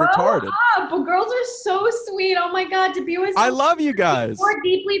mean? I'm retarded. But girls are so sweet. Oh my God, to be with I love you guys. more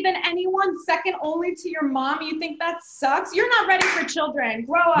deeply than anyone, second only to your mom. You think that sucks? You're not ready for children.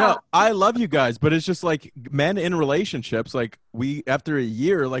 Grow No, up. I love you guys, but it's just like men in relationships, like we after a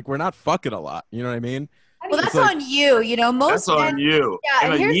year, like we're not fucking a lot. You know what I mean? Well, that's It's like- on you. You know, most that's on men. you. Yeah, In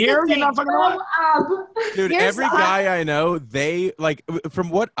and a here's the year, you're thing. not fucking Grow around? up. Dude, Here's every the- guy I know, they like from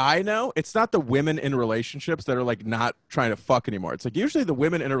what I know, it's not the women in relationships that are like not trying to fuck anymore. It's like usually the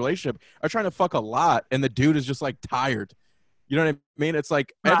women in a relationship are trying to fuck a lot, and the dude is just like tired. You know what I mean? It's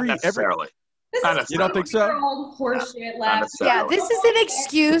like Not every necessarily. This Not is You don't think so? old horseshit, Not left. Yeah, necessarily. this is an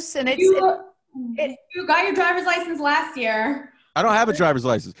excuse, and it's. You got your driver's license last year. I don't have a driver's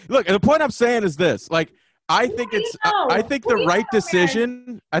license. Look, and the point I'm saying is this: like, I think do you it's. know? I think What the do you right know, man?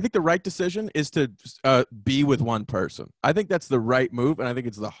 decision. I think the right decision is to be with one person. I think that's the right move, and I think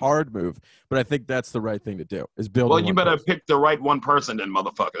it's the hard move. But I think that's the right thing to do. Is build. Well, you better pick the right one person then,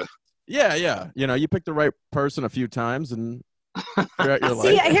 motherfucker. Yeah. You know, you pick the right person a few times and figure out your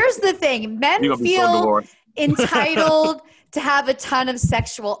See, life. here's the thing: men You're gonna be so feel divorced. entitled to have a ton of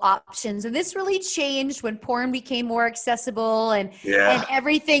sexual options, and this really changed when porn became more accessible and Yeah.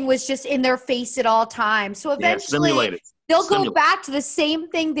 everything was just in their face at all times. So Yeah, eventually, stimulated. they'll go Stimulate. back to the same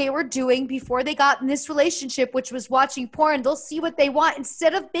thing they were doing before they got in this relationship, which was watching porn. They'll see what they want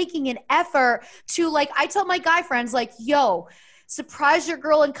instead of making an effort to, like, I tell my guy friends, like, yo, surprise your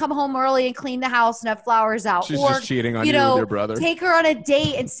girl and come home early and clean the house and have flowers out. She's or, just cheating on you you know, with your brother. take her on a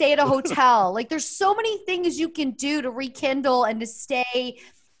date and stay at a hotel. Like, there's so many things you can do to rekindle and to stay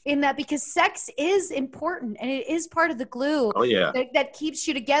in that, because sex is important and it is part of the glue Oh yeah. that keeps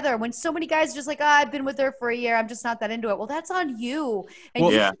you together. When so many guys are just like, oh, I've been with her for a year, I'm just not that into it. Well, that's on you. And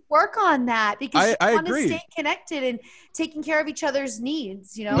Well, you yeah. should work on that, because I you want to agree. stay connected and taking care of each other's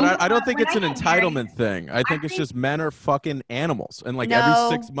needs, you know? But I don't think When it's I an get married, entitlement thing. I think it's think- just men are fucking animals. And like No,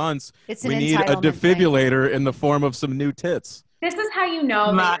 every 6 months, it's an we need a entitlement thing. defibrillator in the form of some new tits. This is how you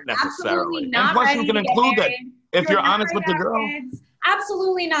know. Not that you're necessarily. absolutely And not plus you ready can to get include that married. if you're not honest with ready the to have girl. kids.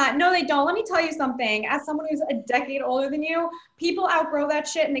 Absolutely not. No, they don't. Let me tell you something. As someone who's a decade older than you, people outgrow that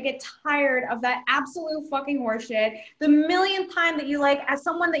shit and they get tired of that absolute fucking horseshit. The millionth time that you, like, as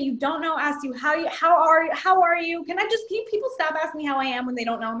someone that you don't know asks you how are you? Can people stop asking me how I am when they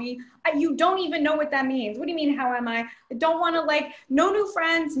don't know me? You don't even know what that means. What do you mean, how am I? I don't want to, like, no new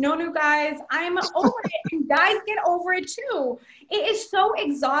friends, no new guys. I'm over it. And guys get over it too. It is so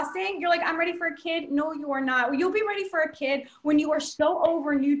exhausting. You're like, I'm ready for a kid. No, you are not. You'll be ready for a kid when you are so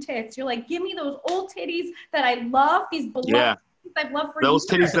over new tits. You're like, give me those old titties that I love, these beloved Yeah. titties I've loved for Those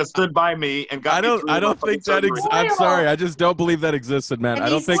years. titties that stood by me and got I me don't through I my don't fucking think that surgery. I'm Loyal. sorry. I just don't believe that existed, man. And I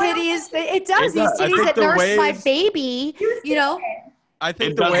don't these think titties, it does. It These does. I titties think that the nurse my waves- baby, you know? I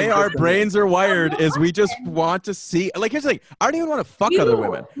think It the does way exist our in brains are wired No, is we just listen. want to see. Like, here's the thing: I don't even want to fuck You- other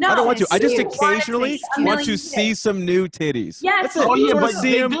women. I no, don't want to. I just you want to occasionally see a want to million see titties. some new titties. Yes, That's it. Oh you yeah, Just but wanna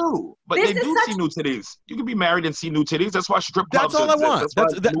see they 'em. do. But This they is do such- see new titties. You can be married and see new titties. That's why strip clubs That's all I exist.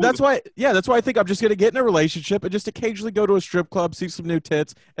 want. That's why. Yeah, that's why I think I'm just gonna get in a relationship and just occasionally go to a strip club, see some new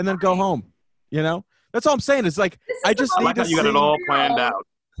tits, and then go home. You know, that's all I'm saying. It's like This is I the just most need Like to how you got it see. all planned real out.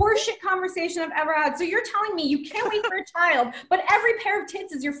 horseshit conversation I've ever had. So you're telling me you can't wait for a child, but every pair of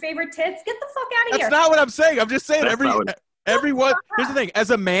tits is your favorite tits? Get the fuck out of here. That's not what I'm saying. I'm just saying That's not what- everyone. Here's the thing: as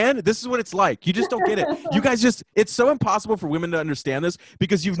a man, this is what it's like. You just don't get it. You guys just—it's so impossible for women to understand this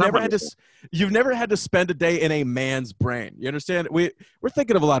because you've never had to spend a day in a man's brain. You understand? We're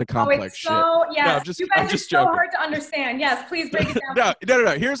thinking of a lot of Oh, complex it's shit. so, yes. No, I'm just- you guys I'm are just so joking. hard to understand. Yes, please break it down.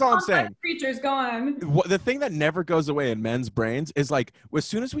 No. Here's all I'm Complex saying. Creatures, go on. The thing that never goes away in men's brains is like as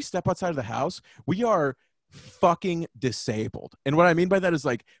soon as we step outside of the house, we are fucking disabled. And what I mean by that is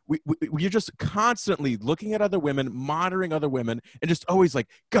like we're just constantly looking at other women, monitoring other women, and just always like,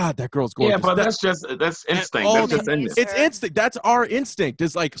 God, that girl's gorgeous. Yeah, but that's instinct. all That's just the- in you. it's instinct. That's our instinct.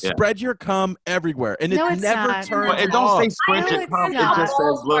 Is like Yeah. spread your cum everywhere, and No, it it's never not. turns But it off. don't say spread I your know cum. It not. just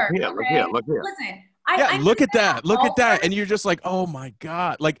says look here, look here, look here. Listen, Yeah, I look at understand that. Look at that, balls and you're just like, oh my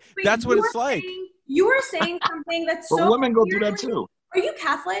God, like Wait, that's what you it's were like. You were saying something that's But so women go through that weirdly- too. Are you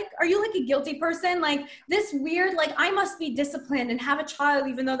Catholic? Are you like a guilty person? Like this weird, like I must be disciplined and have a child,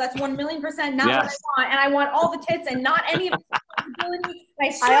 even though that's 1,000,000% not what I Yes. want. And I want all the tits and not any of the responsibility.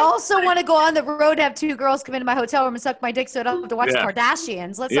 I also want to go on the road to have two girls come into my hotel room and suck my dick so I don't have to watch Yeah. the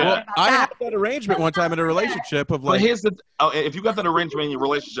Kardashians. Let's Yeah. talk Well, about I that. had that arrangement one time in a relationship of But like, here's the if you got that arrangement in your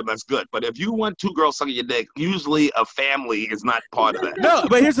relationship, that's good. But if you want two girls sucking your dick, usually a family is not part of that. no,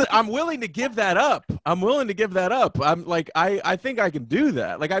 but here's the, I'm willing to give that up. I'm willing to give that up. I'm like, I think I can do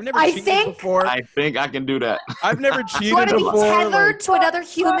that. Like I've never I cheated think- before. I think I can do that. I've never You cheated want to be before. tethered like- to another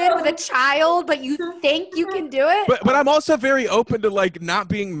human with a child, but you think you can do it? but I'm also very open to like not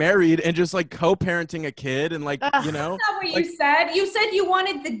being married and just like co-parenting a kid and like you know. That's not what Like- you said. You said you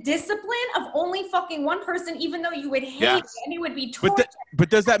wanted the discipline of only fucking one person, even though you would hate Yes. it and it would be But torture. but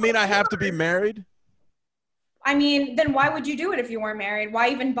does that mean I have to be married? I mean, then why would you do it if you weren't married? Why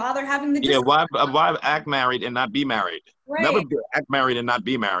even bother having the Yeah, discipline? why act married and not be married? Right. Never act married and not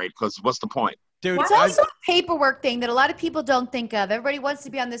be married, because what's the point? Dude, It's I, also a paperwork thing that a lot of people don't think of. Everybody wants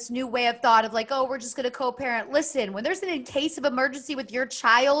to be on this new way of thought of like, oh, we're just going to co-parent. Listen, when there's a case of emergency with your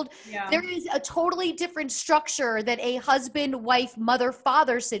child, Yeah. there is a totally different structure than a husband, wife, mother,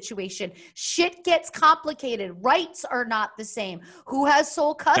 father situation. Shit gets complicated. Rights are not the same. Who has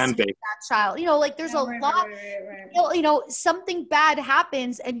sole custody of be. that child? You know, like there's a lot. You know, something bad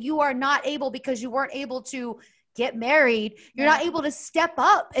happens and you are not able because you weren't able to get married. You're not able to step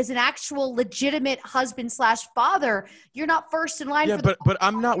up as an actual legitimate husband / father. You're not first in line. yeah, for but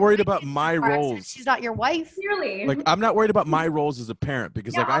I'm not worried about my the roles. She's not your wife. Clearly. Like I'm not worried about my roles as a parent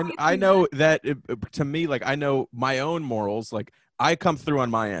because Yeah, like I obviously know that to me like I know my own morals. Like I come through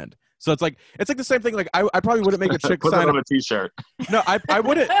on my end. So it's like the same thing. Like I probably wouldn't make a chick Put that sign on a a t-shirt. no. I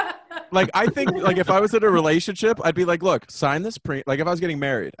wouldn't. Like I think like if I was in a relationship, I'd be like, look, sign this like if I was getting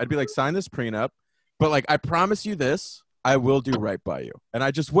married, I'd be like, sign this prenup, but like I promise you this, I will do right by you, and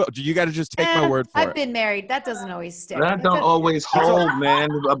I just will. You got to just take my word for I've it. been married. That doesn't always stick. That don't always hold, man.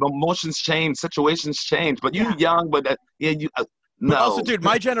 Emotions change, situations change. But you young, but you no. But also, dude,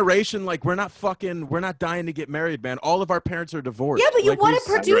 my generation, like, we're not dying to get married, man. All of our parents are divorced. Yeah, but you Like, want we- to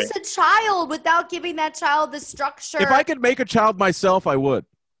produce a child without giving that child the structure. If I could make a child myself, I would.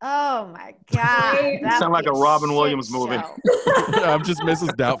 Oh my God. You that'd sound like be a Robin shit Williams movie. show. I'm just Mrs.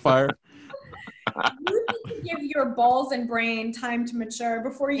 Doubtfire. You need to give your balls and brain time to mature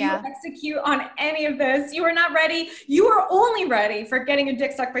before you Yeah. execute on any of this. You are not ready. You are only ready for getting a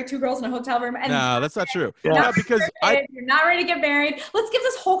dick sucked by two girls in a hotel room. And No, that's not true. Yeah. No, because you're not ready to get married. Let's give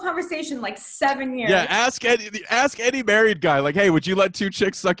this whole conversation like 7 years. yeah, ask any married guy, like, hey, would you let two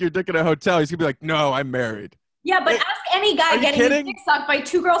chicks suck your dick in a hotel? He's gonna be like, no, I'm married. Yeah, but Hey, ask any guy are you getting his kidding? dick sucked by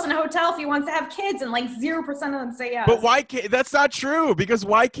two girls in a hotel if he wants to have kids, and like 0% of them say yes. But why can't? That's not true. Because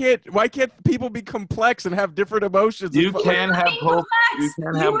why can't people be complex and have different emotions? You and fu- can have being both. complex. You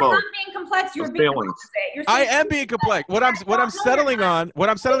can You have are both. not being complex. You're Those being feelings. opposite. You're I saying am being complex. What I'm No, settling you're not. on. What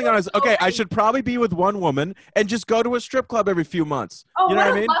I'm settling on is okay. I should probably be with one woman and just go to a strip club every few months. Oh, You know what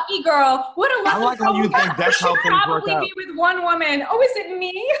what I a mean? lucky girl. What a lucky I like how you girl. think that's should how things work probably out. be with one woman. Oh, is it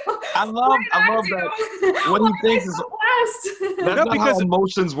me? I love that. What he thinks is that's No, not because- how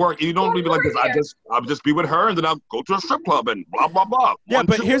emotions work. You don't be like this. I'll just be with her, and then I'll go to a strip club and blah blah blah. Yeah, One,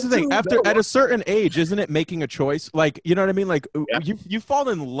 but two, here's the thing. two, At a certain age, isn't it making a choice? Like, you know what I mean? Like, Yeah. you fall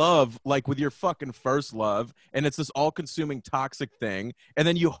in love like like with your fucking first love, and it's this all-consuming toxic thing, and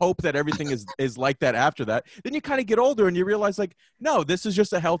then you hope that everything is like that after that. Then you kind of get older and you realize like, no, this is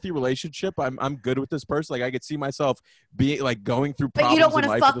just a healthy relationship. I'm good with this person. Like I could see myself being like going through problems But you don't want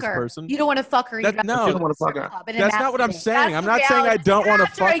in to life fuck with this her. person. You don't want to fuck her. No, You don't want to fuck her. that's not what I'm saying. I'm not saying I don't want to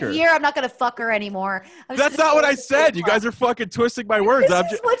fuck After her. a year, I'm not going to fuck her anymore. That's not what I said. You guys are fucking twisting my words.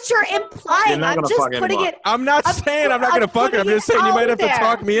 This is what you're implying. You're not I'm gonna just fuck putting anymore. it. I'm not saying I'm not going to fuck her. I'm putting just saying it you might out have to there.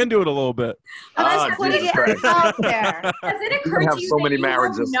 talk me into it a little bit. I'm just putting Jesus it Christ. out there. Does it You occur have to you so that many you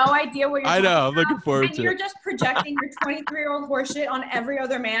marriages. have no idea what you're I know. talking I'm looking about, forward and to you're it. just projecting your 23-year-old horseshit on every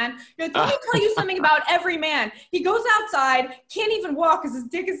other man. You're like, let me tell you something about every man. He goes outside, can't even walk because his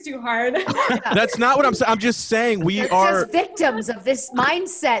dick is too hard. That's not what I'm saying. I'm just saying we They're are. just victims of this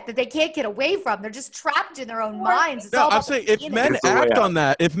mindset that they can't get away from. They're just trapped in their own minds. It's No, all I'm about saying the if penis. men It's the way act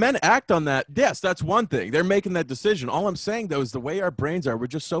out. on that, yes, that's one thing. They're making that decision. All I'm saying though is the way our brains are, we're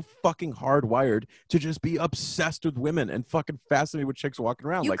just so fucking hardwired to just be obsessed with women and fucking fascinated with chicks walking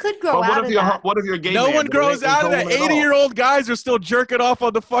around. You like, could grow But what out if of you're that. what if you're a gay no man? one grows out of that. 80-year-old guys are still jerking off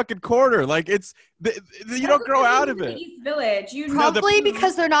on the fucking corner. Like you don't grow out of it. East Village. You Probably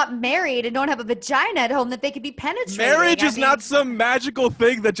because they're not married and don't have a vagina at home that they could be penetrating. Marriage I is mean, not some magical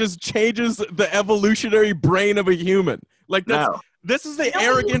thing that just changes the evolutionary brain of a human. Like that's No. this is the No,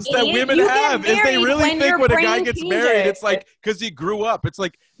 arrogance you that idiot. women You get have. Is they married really when think your when a guy brain gets changes. married, it's like because he grew up. It's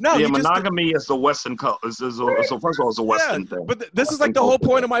like no, Yeah, you just monogamy is the Western culture. So first of all, it's a Western thing. But this is Western like the whole culture.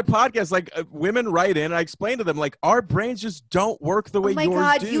 point of my podcast. Like women write in, and I explain to them like our brains just don't work the way Oh my yours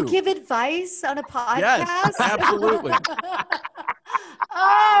God, do. you give advice on a podcast? Yes, absolutely.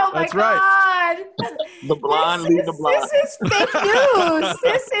 Oh my That's right. God. The blind lead the blind. This is fake news.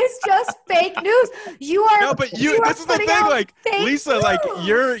 This is just fake news. You are. No, but are this is the putting thing. out Like fake Lisa, like news.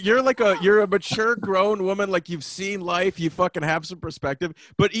 you're a mature grown woman. Like you've seen life. You fucking have some perspective.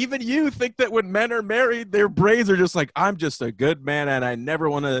 But even you think that when men are married, their brains are just like, I'm just a good man, and I never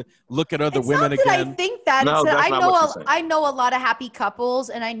want to look at other It's women not that again. I think that. No, It's that that's not what you're saying. I know a lot of happy couples,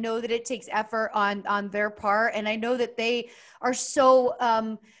 and I know that it takes effort on their part, and I know that they are so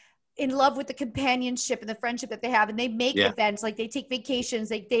in love with the companionship and the friendship that they have, and they make events, like they take vacations,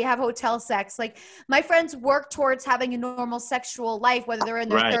 they have hotel sex. Like my friends work towards having a normal sexual life, whether they're in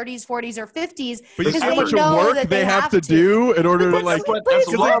their Right. 30s, 40s, or 50s. But you because see how they much know work that they have to do in order to But like. that's-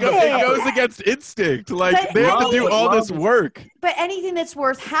 that's but love. it's It okay. goes against instinct. Like But they have to do anything- all this work. But anything that's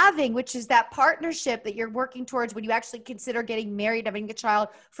worth having, which is that partnership that you're working towards when you actually consider getting married, having a child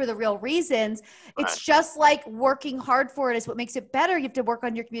for the real reasons, it's just like working hard for it is what makes it better. You have to work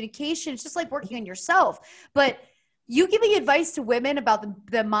on your communication. It's just like working on yourself. But you giving advice to women about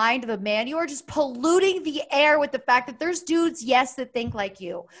the mind of a man, you are just polluting the air with the fact that there's dudes, yes, that think like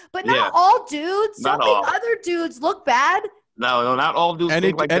you. But not Yeah. all dudes. Not Don't all. make other dudes look bad. No, not all dudes Any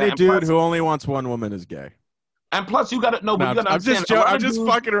think like that. any And dude plus- who only wants one woman is gay. And plus, you got to know. No, But you got to I'm understand. just a lot I'm of just dudes-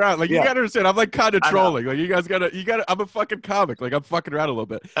 fucking around. Like you Yeah. gotta understand, I'm like kind of I know. trolling. Like you gotta. I'm a fucking comic. Like I'm fucking around a little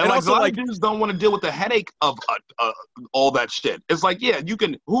bit. And And like, also a lot like of dudes don't want to deal with the headache of all that shit. It's like, yeah, you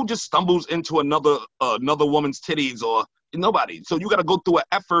can. Who just stumbles into another woman's titties or nobody? So you got to go through an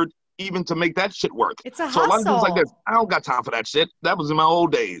effort even to make that shit work. It's a So a lot of dudes like hustle. this. I don't got time for that shit. That was in my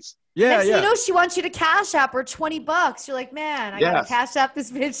old days. yeah Next thing yeah. you know, she wants you to cash app her $20. You're like, man, I gotta Yes. cash app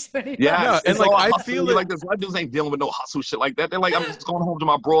this bitch $20. Yeah, No, and, like, I feel it- like this. A lot of dudes ain't dealing with no hustle shit like that. They're like, I'm just going home to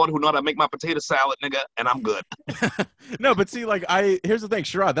my broad who know how to make my potato salad, nigga, and I'm good. No, but see, like here's the thing,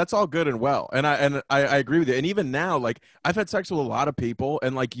 Sherrod, that's all good and well, and I agree with you. And even now, like I've had sex with a lot of people,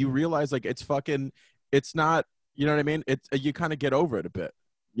 and like you realize, like it's not, you know what I mean? It's you kind of get over it a bit.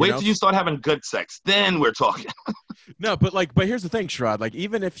 Wait know? till you start having good sex, then we're talking. No, but here's the thing, Sherrod. Like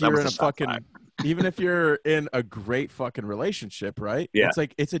even if That you're was in a a shot fucking, fired. even if you're in a great fucking relationship, right? Yeah. It's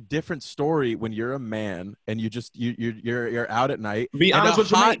like it's a different story when you're a man and you're out at night. Be and honest a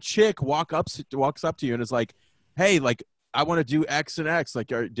with your hot mate. chick walks up to you and is like, "Hey, like I want to do X and X.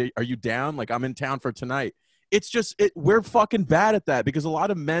 Like, are you down? Like I'm in town for tonight." It's just we're fucking bad at that because a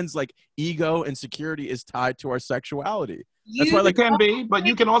lot of men's like ego and security is tied to our sexuality. That's why, It like, can be, but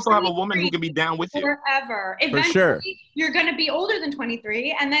you can also have a woman who can be down with you. forever. For Eventually, sure. you're going to be older than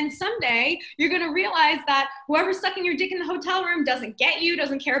 23, and then someday you're going to realize that whoever's sucking your dick in the hotel room doesn't get you,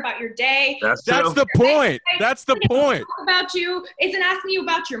 doesn't care about your day, That's That's true. the point. That's the point. talk about you, isn't asking you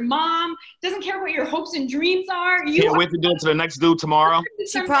about your mom, doesn't care what your hopes and dreams are. You Can't wait to do it to the next dude tomorrow.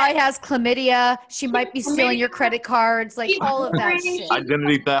 She probably has chlamydia. She might be stealing your credit cards, like all of that shit.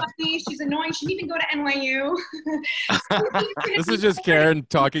 Identity theft. She's annoying. She didn't even go to NYU. This is just Karen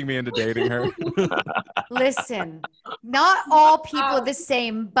talking me into dating her. Listen, not all people are the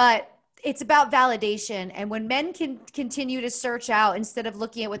same, but it's about validation. And when men can continue to search out instead of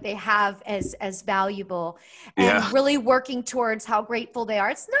looking at what they have as valuable and really working towards how grateful they are.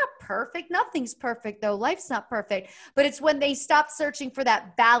 It's not perfect. Nothing's perfect though. Life's not perfect, but it's when they stop searching for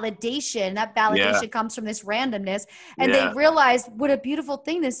that validation comes from this randomness, and they realize what a beautiful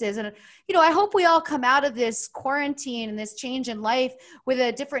thing this is. And, you know, I hope we all come out of this quarantine and this change in life with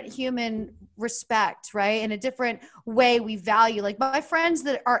a different human respect, right? And a different way we value. Like my friends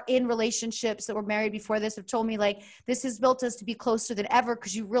that are in relationships that were married before this have told me, like, this has built us to be closer than ever,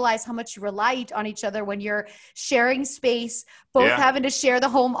 because you realize how much you rely on each other when you're sharing space, both having to share the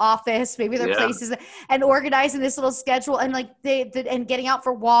home office, maybe their places, and organizing this little schedule, and like and getting out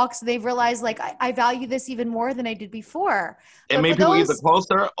for walks. They've realized, like, I value this even more than I did before. It made people either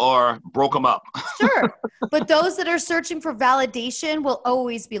closer or broke them up. Sure. But those that are searching for validation will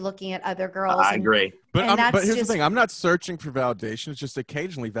always be looking at other girls. I agree. But here's the thing. I'm not searching for validation. It's just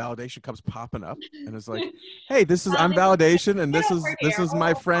occasionally validation comes popping up, and it's like, hey, I'm validation, and this is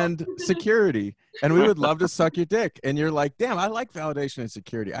my friend security, and we would love to suck your dick. And you're like, damn, I like validation and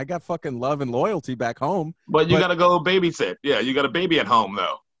security. I got fucking love and loyalty back home. But you got to go babysit. Yeah, you got a baby at home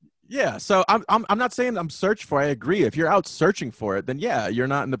though. Yeah, so I'm not saying I'm searching for it. I agree. If you're out searching for it, then yeah, you're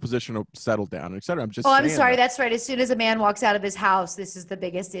not in the position to settle down, et cetera. I'm just I'm sorry. That's right. As soon as a man walks out of his house, this is the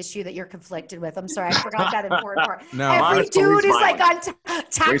biggest issue that you're conflicted with. I'm sorry. I forgot that important part. No, every dude is like on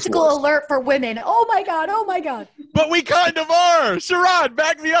tactical alert for women. Oh my God. Oh my God. But we kind of are. Sherrod,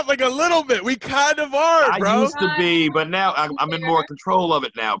 back me up like a little bit. We kind of are, bro. I used to be, but now I'm in more control of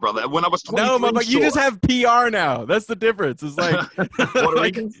it now, brother. When I was 23, but you just have PR now. That's the difference. It's like,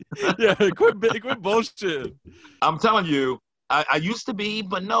 yeah, quit bullshit. I'm telling you, I used to be,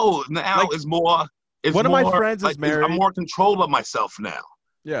 but no, now it's more. One of my friends is married. I'm more control of myself now.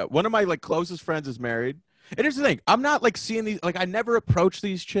 Yeah, one of my closest friends is married. And here's the thing, I'm not seeing these, I never approach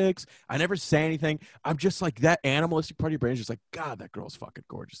these chicks. I never say anything. I'm just like, that animalistic part of your brain is just like, God, that girl's fucking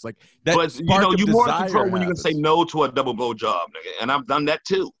gorgeous. Like that. But you're more in control when you can say no to a double blow job, nigga. And I've done that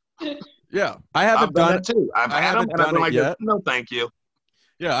too. Yeah, I haven't done that too. I've had them, and I've been like, no, thank you.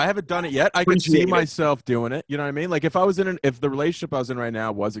 Yeah, I haven't done it yet. I can see myself doing it. You know what I mean? Like if the relationship I was in right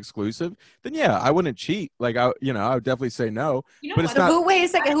now was exclusive, then yeah, I wouldn't cheat. Like I would definitely say no. But it's not. Wait a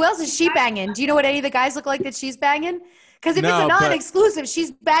second. Who else is she banging? Do you know what any of the guys look like that she's banging? Because if it's a non-exclusive,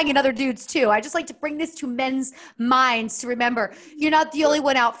 she's banging other dudes too. I just like to bring this to men's minds to remember, you're not the only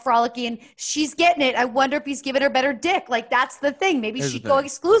one out frolicking. She's getting it. I wonder if he's giving her better dick. Like that's the thing. Maybe she'd go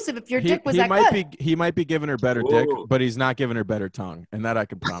exclusive if your dick was good. He might be giving her better dick, but he's not giving her better tongue, and that I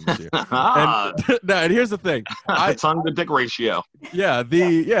can promise you. and here's the thing: the tongue to dick ratio. Yeah,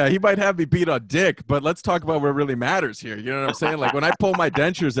 he might have me beat on dick, but let's talk about what really matters here. You know what I'm saying? Like when I pull my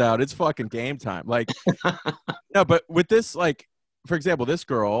dentures out, it's fucking game time. Like, no, but with this, like, for example, this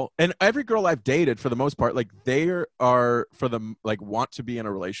girl and every girl I've dated, for the most part, like they are for them, like want to be in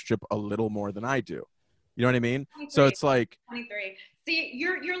a relationship a little more than I do. You know what I mean? 23. So it's like 23. See,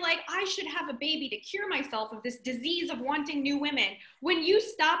 you're like, I should have a baby to cure myself of this disease of wanting new women. When you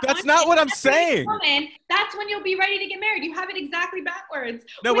stop, that's not what I'm saying. Woman, that's when you'll be ready to get married. You have it exactly backwards.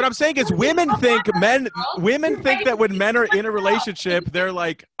 No, what I'm saying is women think that when men are in a relationship, they're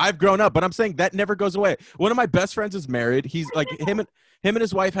like, I've grown up. But I'm saying that never goes away. One of my best friends is married. He's like him and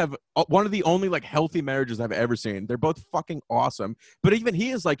his wife have one of the only like healthy marriages I've ever seen. They're both fucking awesome. But even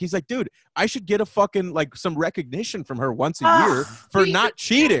he's like, dude, I should get a fucking like some recognition from her once a year for not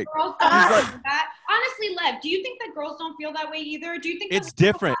cheating. Honestly, Lev, do you think that girls don't feel that way either? Do you think it's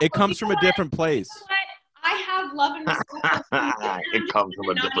different? It comes from a different place. You know what? I have love and respect. It comes from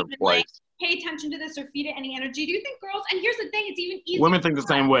a different place. Pay attention to this or feed it any energy. Do you think girls? And here's the thing: it's even easier. Women think the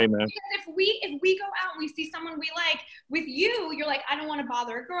same way, man. Because if we go out and we see someone we like, with you, you're like, I don't want to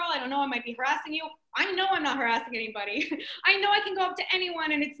bother a girl. I don't know, I might be harassing you. I know I'm not harassing anybody. I know I can go up to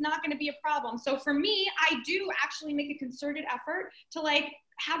anyone and it's not going to be a problem. So for me, I do actually make a concerted effort to like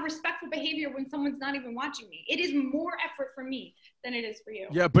have respectful behavior when someone's not even watching me. It is more effort for me than it is for you.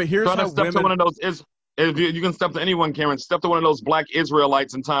 Yeah, but here's how women. To one of those is. If you can step to anyone, Karen, step to one of those black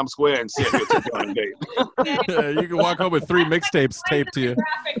Israelites in Times Square and see if you'll take you on a date. Yeah, you can walk home with 3 mixtapes taped to you.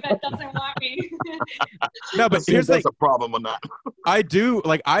 That doesn't want me. No, but here's that's a problem or not. I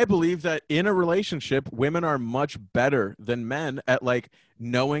believe that in a relationship, women are much better than men at like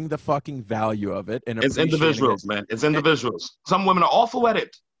knowing the fucking value of it. And it's individuals, man. It's individuals. Some women are awful at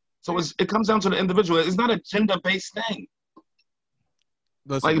it. So it comes down to the individual. It's not a gender-based thing.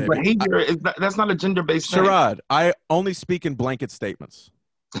 Listen, like behavior that's not a gender-based thing. Sherrod, I only speak in blanket statements.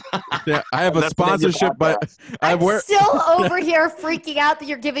 Yeah, I have a That's the name of your sponsorship, but I'm still over here freaking out that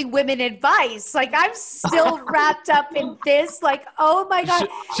you're giving women advice. Like, I'm still wrapped up in this. Like, oh my God.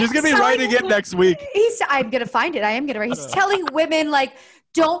 She's going to be writing it next week. I'm going to find it. I am going to write. He's telling women, like,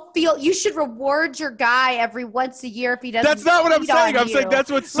 don't feel, you should reward your guy every once a year if he doesn't. That's not what I'm cheat on saying. I'm you. saying that's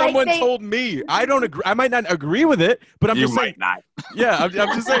what someone told me. I don't agree. I might not agree with it, but I'm just saying. Not. Yeah, I'm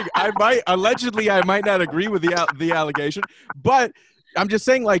just saying I might not agree with the allegation, but I'm just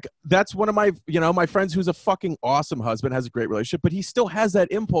saying, like, that's one of my, my friends who's a fucking awesome husband, has a great relationship, but he still has that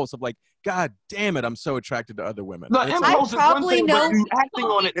impulse of like, God damn it, I'm so attracted to other women. The impulse is one thing, but you acting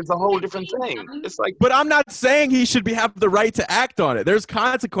on it is a whole different thing. It's like, but I'm not saying he should have the right to act on it. There's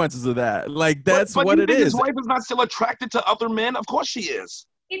consequences of that. Like, that's what it is. His wife is not still attracted to other men. Of course she is.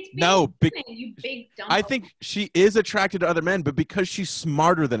 You big dumb. I think she is attracted to other men, but because she's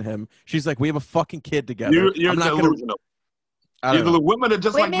smarter than him, she's like, we have a fucking kid together. You're not delusional. The women are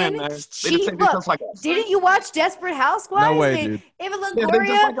just like men, man. Just like us. Didn't you watch Desperate Housewives? No way, dude. Eva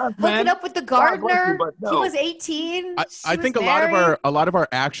Longoria hooking up with the gardener. He was 18. I think a lot of our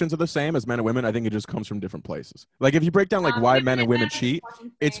actions are the same as men and women. I think it just comes from different places. Like, if you break down like why men and women cheat,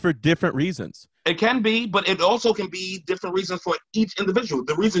 it's for different reasons. It can be, but it also can be different reasons for each individual.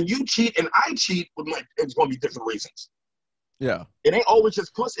 The reason you cheat and I cheat, it's going to be different reasons. Yeah. It ain't always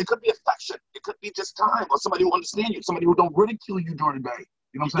just puss. It could be affection. It could be just time, or somebody who understands you, somebody who don't ridicule you during the day.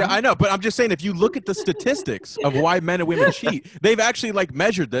 You know what I'm saying? Yeah, I know, but I'm just saying, if you look at the statistics of why men and women cheat, they've actually like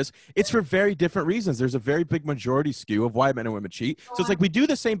measured this. It's for very different reasons. There's a very big majority skew of why men and women cheat. So it's like we do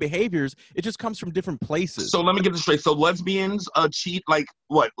the same behaviors. It just comes from different places. So let me get this straight. So lesbians cheat like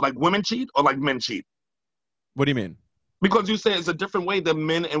what? Like women cheat or like men cheat? What do you mean? Because you say it's a different way that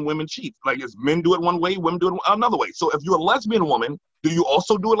men and women cheat. Like, it's men do it one way, women do it another way. So if you're a lesbian woman, do you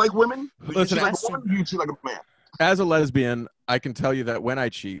also do it like women? Listen, you cheat like a woman, you cheat like a man? As a lesbian, I can tell you that when I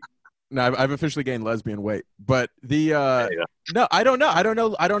cheat, now I've officially gained lesbian weight, but no, I don't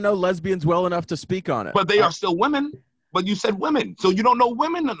know lesbians well enough to speak on it. But they are still women. But you said women, so you don't know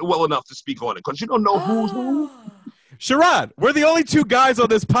women well enough to speak on it because you don't know who's who. Sherrod, we're the only two guys on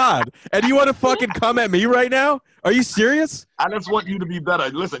this pod, and you want to fucking come at me right now? Are you serious? I just want you to be better.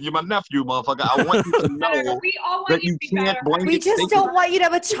 Listen, you're my nephew, motherfucker. I want you to know that you can't blame. We just don't want you to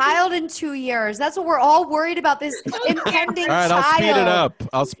have a child in 2 years. That's what we're all worried about, this impending child. All right,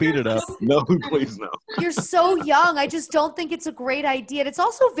 I'll speed it up. No, please no. You're so young. I just don't think it's a great idea. And it's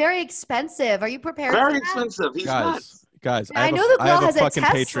also very expensive. Are you prepared for that? Very expensive. He's Guys, I know the girl has a Tesla,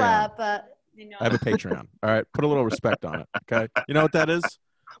 Patreon. but... I have a Patreon. All right, put a little respect on it, okay? You know what that is?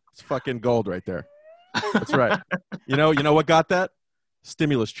 It's fucking gold right there. That's right. You know what got that?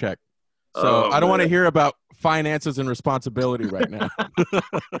 Stimulus check. So I don't want to hear about finances and responsibility right now.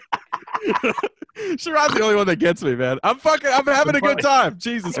 Sherrod's the only one that gets me, man. I'm having a good time.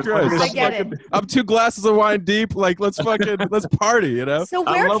 Jesus Christ. I get it. I'm 2 glasses of wine deep. Like, let's party, you know? So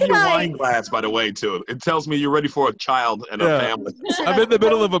I love your wine glass, by the way, too. It tells me you're ready for a child and a family. I'm in the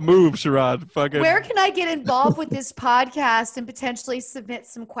middle of a move, Sherrod. Where can I get involved with this podcast and potentially submit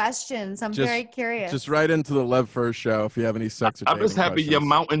some questions? I'm very curious. Just right into the Lev First show if you have any sex or I'm just happy questions. your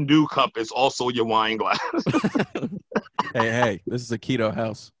Mountain Dew cup is also your wine glass. Hey, this is a keto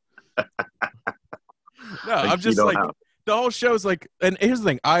house. No, I'm just like, the whole show's like, and here's the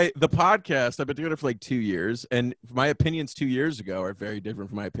thing, the podcast, I've been doing it for like 2 years, and my opinions 2 years ago are very different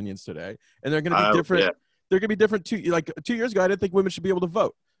from my opinions today, and they're going to be different. Yeah. They're going to be different like 2 years ago. I didn't think women should be able to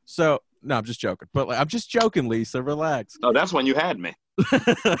vote. So no, I'm just joking. But like, I'm just joking, Lisa. Relax. Oh, that's when you had me.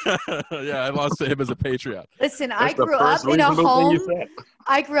 Yeah, I lost to him as a Patreon. Listen, I grew up in a home.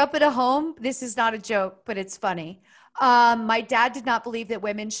 I grew up in a home. This is not a joke, but it's funny. My dad did not believe that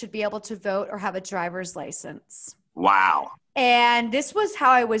women should be able to vote or have a driver's license. Wow. And this was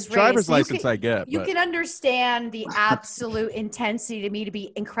how I was raised. Driver's license, I get. You can understand the absolute intensity to me to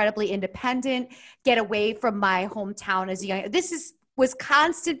be incredibly independent, get away from my hometown as a young. Was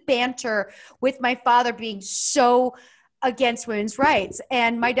constant banter with my father being so against women's rights.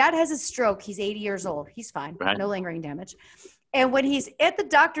 And my dad has a stroke. He's 80 years old. He's fine. Right. No lingering damage. And when he's at the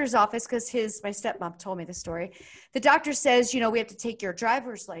doctor's office, because my stepmom told me the story, the doctor says, we have to take your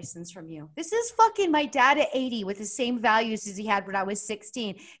driver's license from you. This is fucking my dad at 80 with the same values as he had when I was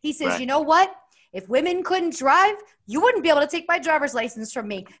 16. He says, You know what? If women couldn't drive, you wouldn't be able to take my driver's license from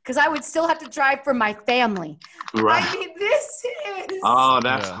me because I would still have to drive for my family. Right. I mean, this is... Oh,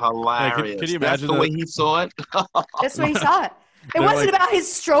 that's hilarious. Can you imagine the way he saw it? That's the way he saw it. It wasn't about his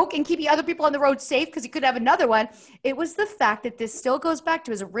stroke and keeping other people on the road safe because he could have another one. It was the fact that this still goes back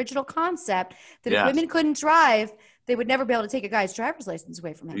to his original concept that if women couldn't drive, they would never be able to take a guy's driver's license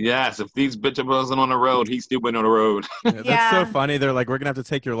away from him. Yes, if these bitches wasn't on the road, he's still been on the road. That's Yeah. so funny. They're like, we're going to have to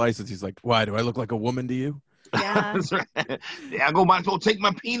take your license. He's like, why? Do I look like a woman to you? Yeah. That's right. Yeah, I might as well take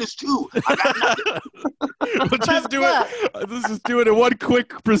my penis too. I got nothing. We'll just do it. Let's just do it in one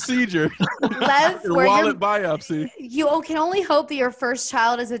quick procedure. Les, Your where wallet biopsy. you can only hope that your first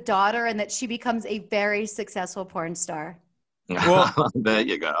child is a daughter and that she becomes a very successful porn star. Well, there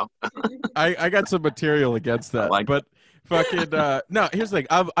you go. I got some material against that, but fucking no. Here's the thing.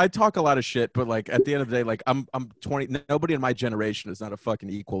 I talk a lot of shit, but like at the end of the day, like I'm 20. Nobody in my generation is not a fucking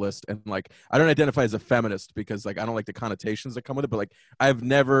equalist, and like I don't identify as a feminist because like I don't like the connotations that come with it. But like I've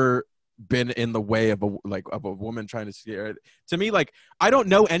never been in the way of a woman trying to scare it. To me, like I don't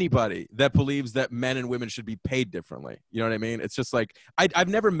know anybody that believes that men and women should be paid differently. You know what I mean? It's just like I've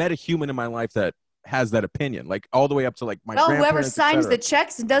never met a human in my life that has that opinion, like all the way up to like my whoever grandparents, signs etc. the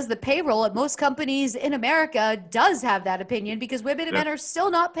checks and does the payroll at most companies in America does have that opinion because women and men are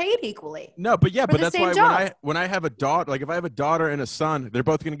still not paid equally. No, but yeah, for but the that's same why job. when I have a daughter, like if I have a daughter and a son, they're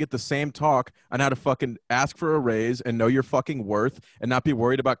both going to get the same talk on how to fucking ask for a raise and know your fucking worth and not be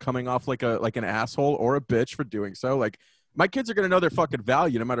worried about coming off like an asshole or a bitch for doing so. Like my kids are going to know their fucking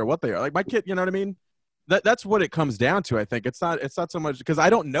value no matter what they are. Like my kid, you know what I mean? That's what it comes down to. I think it's not so much because I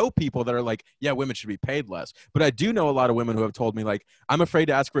don't know people that are like, yeah, women should be paid less. But I do know a lot of women who have told me like, I'm afraid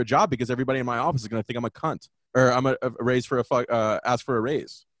to ask for a job because everybody in my office is going to think I'm a cunt or I'm a raise for ask for a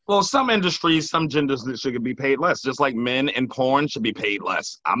raise. Well, some industries, some genders should be paid less, just like men in porn should be paid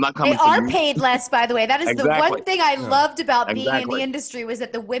less. I'm not coming They for are you. paid less, by the way. That is the Exactly. one thing I loved about being in Exactly. the industry was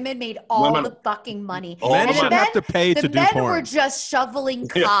that the women made all Women- the fucking money. All Men the shouldn't money. have to pay to The do men porn. were just shoveling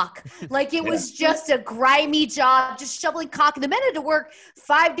Yeah. cock. Like it was just a grimy job, just shoveling cock. And the men had to work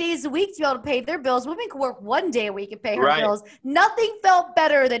 5 days a week to be able to pay their bills. Women could work 1 day a week and pay her Right. bills. Nothing felt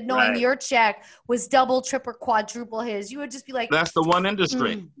better than knowing Right. your check was double, triple, quadruple his. You would just be like, That's the one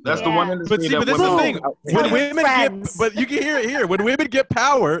industry. Mm, That's the yeah. one industry. But see, that but this is the women thing. don't When Tell your women friends. but you can hear it here. When women get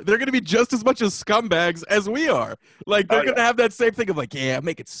power, they're going to be just as much as scumbags as we are. Like they're Oh, going to have that same thing of like, yeah, I'm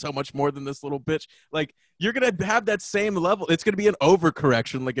making so much more than this little bitch. Like you're going to have that same level. It's going to be an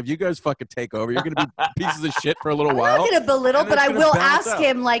overcorrection. Like if you guys fucking take over, you're going to be pieces of shit for a little I'm while. not going to belittle, and but it's I gonna will balance ask out.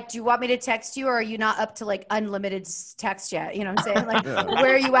 him, like, do you want me to text you or are you not up to like unlimited text yet? You know what I'm saying? Like, Yeah.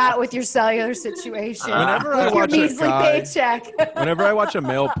 where are you at with your cellular situation? Whenever I with your watch a measly guy- paycheck. Whenever I watch a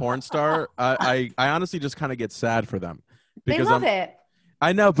male porn star, I honestly just kind of get sad for them They because love it.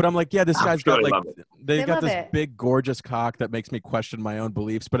 I know, but I'm like, yeah, this I'm guy's sure got they like love it. they They got love this it. big gorgeous cock that makes me question my own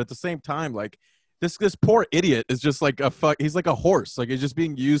beliefs, but at the same time, like this poor idiot is just like he's like a horse, like he's just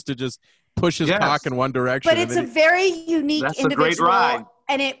being used to just push his Yes. cock in one direction. But and it's then a very unique That's a great individual. ride.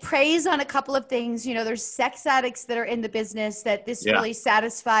 And it preys on a couple of things. You know, there's sex addicts that are in the business that this Yeah. really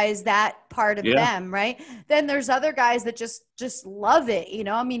satisfies that part of Yeah. them, right? Then there's other guys that just love it. You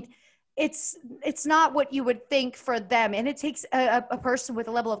know, I mean, it's not what you would think for them. And it takes a person with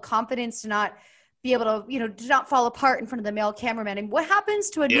a level of confidence to not be able to, you know, to not fall apart in front of the male cameraman. And what happens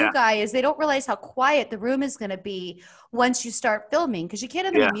to a new Yeah. guy is they don't realize how quiet the room is going to be once you start filming because you can't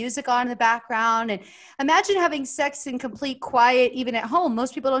have Yeah. any music on in the background. And imagine having sex in complete quiet, even at home.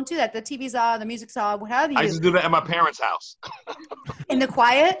 Most people don't do that. The TV's on, the music's on, what have I used you. to do that at my parents' house. In the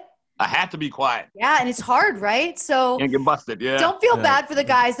quiet. I had to be quiet. Yeah. And it's hard, right? So And get busted. Yeah. don't feel Yeah. bad for the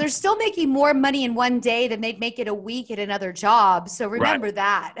guys. They're still making more money in one day than they'd make it a week at another job. So remember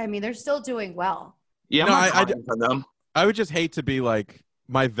that. I mean, they're still doing well. Yeah, I'm No, not I crying for them. I would just hate to be like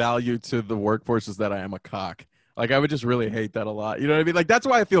my value to the workforce is that I am a cock. Like I would just really hate that a lot. You know what I mean? Like that's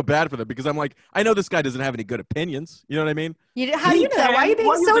why I feel bad for them because I'm like I know this guy doesn't have any good opinions. You know what I mean? How do you know that? Why are you being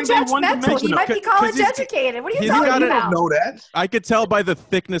Why do you so think they judgmental? He one-dimensional? might be 'Cause college he's- educated. What are you he's talking got a- about? know that. I could tell by the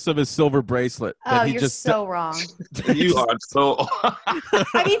thickness of his silver bracelet that Oh, he you're just so wrong. You are so.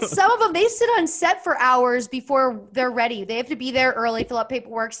 I mean, some of them, they sit on set for hours before they're ready. They have to be there early, fill out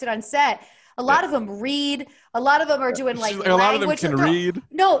paperwork, sit on set. A lot of them read. A lot of them are doing like a lot of them language. can They're- read.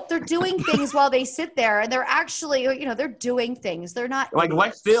 No, they're doing things while they sit there, and they're actually, you know, they're doing things. They're not Like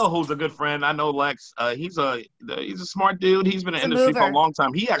Lex idiots. Steele, who's a good friend. I know Lex. He's a smart dude. He's been in He's the a industry for a mover. long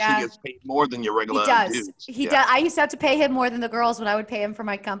time. He actually Yeah. gets paid more than your He regular does. dudes. He Yeah. does. I used to have to pay him more than the girls when I would pay him for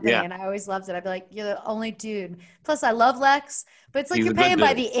my company, Yeah. and I always loved it. I'd be like, "You're the only dude." Plus, I love Lex, but it's like He's you're a good paying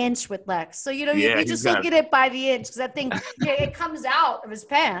by dude. the inch with Lex. So you know, Yeah, you he's just got look it. at it by the inch because that thing it comes out of his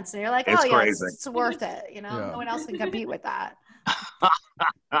pants, and you're like, It's "Oh yeah, crazy. it's worth it." You know, Yeah. no one else can compete with that.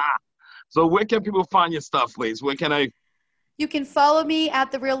 So where can people find your stuff, please? Where can I? You can follow me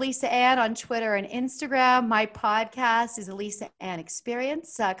at The Real Lisa Ann on Twitter and Instagram. My podcast is a Lisa Ann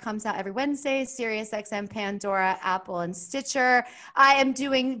Experience. Comes out every Wednesday, Sirius XM, Pandora, Apple, and Stitcher. I am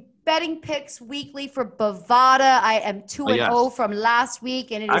doing betting picks weekly for Bovada. I am 2-0 from last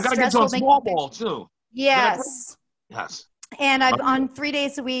week, and it is I gotta get to a small ball too. Yes. Yes. And I'm on 3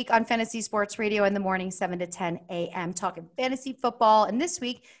 days a week on Fantasy Sports Radio in the morning, 7 to 10 a.m., talking fantasy football. And this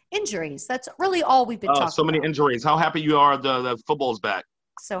week, injuries. That's really all we've been talking about. So many injuries. How happy you are the football's back.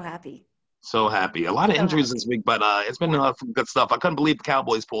 So happy. So happy. A lot of injuries this week, but it's been some good stuff. I couldn't believe the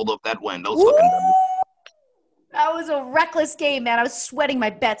Cowboys pulled off that win. Those That was a reckless game, man. I was sweating my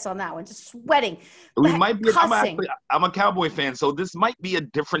bets on that one, just sweating. We might be. Cussing. I'm a Cowboy fan, so this might be a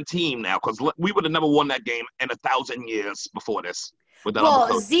different team now because we would have never won that game in 1,000 years before this.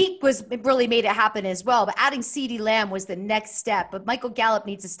 Zeke really made it happen as well, but adding CeeDee Lamb was the next step. But Michael Gallup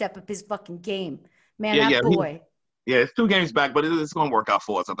needs to step up his fucking game, man. Boy. It's 2 games back, but it's going to work out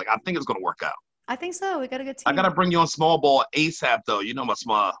for us. I think it's going to work out. I think so. We got a good team. I got to bring you on small ball ASAP, though. You know my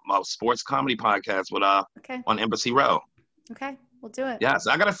sports comedy podcast with on Embassy Row. Okay, we'll do it. Yes,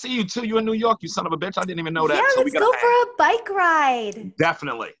 I got to see you, too. You in New York, you son of a bitch. I didn't even know that. Yeah, so let's go for a bike ride.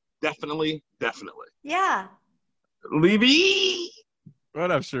 Definitely. Yeah. Levy.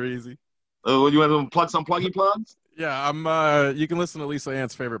 What up, Sharizi? You want to plug some pluggy plugs? Yeah, you can listen to Lisa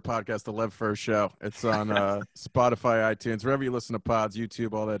Ann's favorite podcast, The Lev Fur Show. It's on Spotify, iTunes, wherever you listen to pods,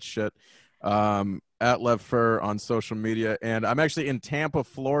 YouTube, all that shit. At Lev Fur on social media. And I'm actually in Tampa,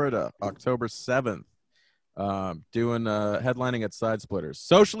 Florida, October 7th, doing headlining at Side Splitters.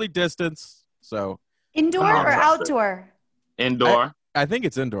 Socially distanced, so. Indoor or outdoor? Indoor. I think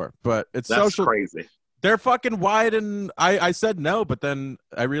it's indoor, but it's That's social. Crazy. They're fucking wide, and I said no, but then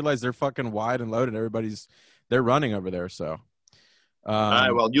I realized they're fucking wide and loaded. They're running over there, so. All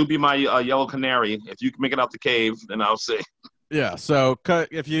right, well, you be my yellow canary. If you can make it out the cave, then I'll see. Yeah, so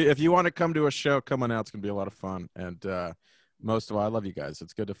if you want to come to a show, come on out. It's gonna be a lot of fun, and most of all, I love you guys.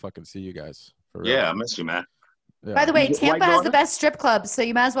 It's good to fucking see you guys. For real. Yeah, I miss you, man. Yeah. By the way, Tampa has the best strip clubs, so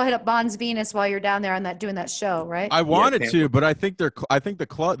you might as well hit up Bonds Venus while you're down there on doing that show, right? I wanted to, but I think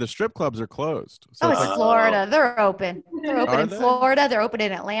the strip clubs are closed. So it's Florida. They're open. They're open in Florida. They're open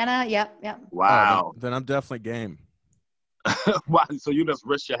in Atlanta. Yep. Wow. Then I'm definitely game. Wow. So you just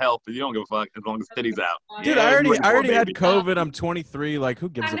risk your health, and you don't give a fuck as long as titty's out. Dude, I already had COVID. I'm 23. Like, who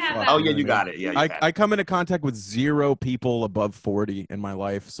gives a fuck? Oh yeah, you got it. Yeah. I come into contact with 0 people above 40 in my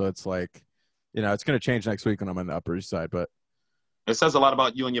life, so it's like. It's going to change next week when I'm on the Upper East Side, but it says a lot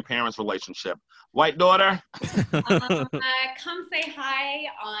about you and your parents' relationship. White daughter. Come say hi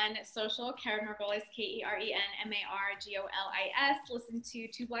on social. Karen Margolis, KerenMargolis. Listen to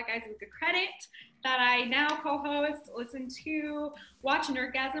Two Black Guys with Good Credit that I now co-host. Listen to Watch an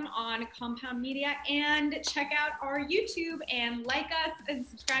Orgasm on Compound Media, and check out our YouTube and like us and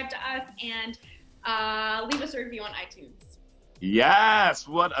subscribe to us and leave us a review on iTunes. Yes,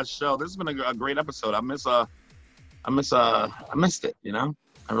 what a show! This has been a great episode. I missed it. I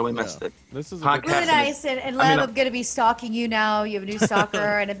really missed it. This is really nice. And Lev, I'm going to be stalking you now. You have a new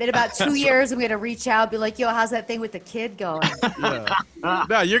stalker, and in about 2 years, I'm going to reach out, be like, "Yo, how's that thing with the kid going?" Yeah.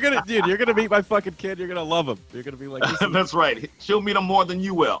 No, you're gonna meet my fucking kid. You're gonna love him. You're gonna be like, that's right. She'll meet him more than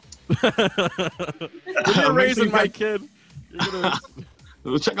you will. You're raising my kid. You're gonna.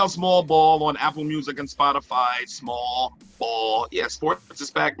 Check out Small Ball on Apple Music and Spotify. Small Ball. Yeah, sports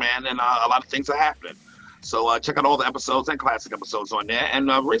is back, man, and a lot of things are happening. So check out all the episodes and classic episodes on there. And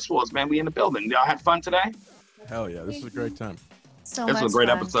Race Wars, man, we in the building. Y'all had fun today? Hell yeah, this was a great time. This was a great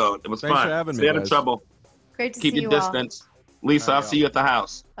episode. It was Thanks fun. for having me, Stay out of guys. trouble. Great to Keep see your you distance. Lisa, I'll see you at the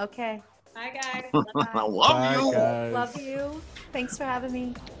house. all. Okay. Bye, guys. I love you. Guys. Love you. Thanks for having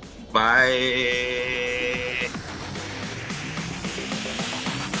me. Bye.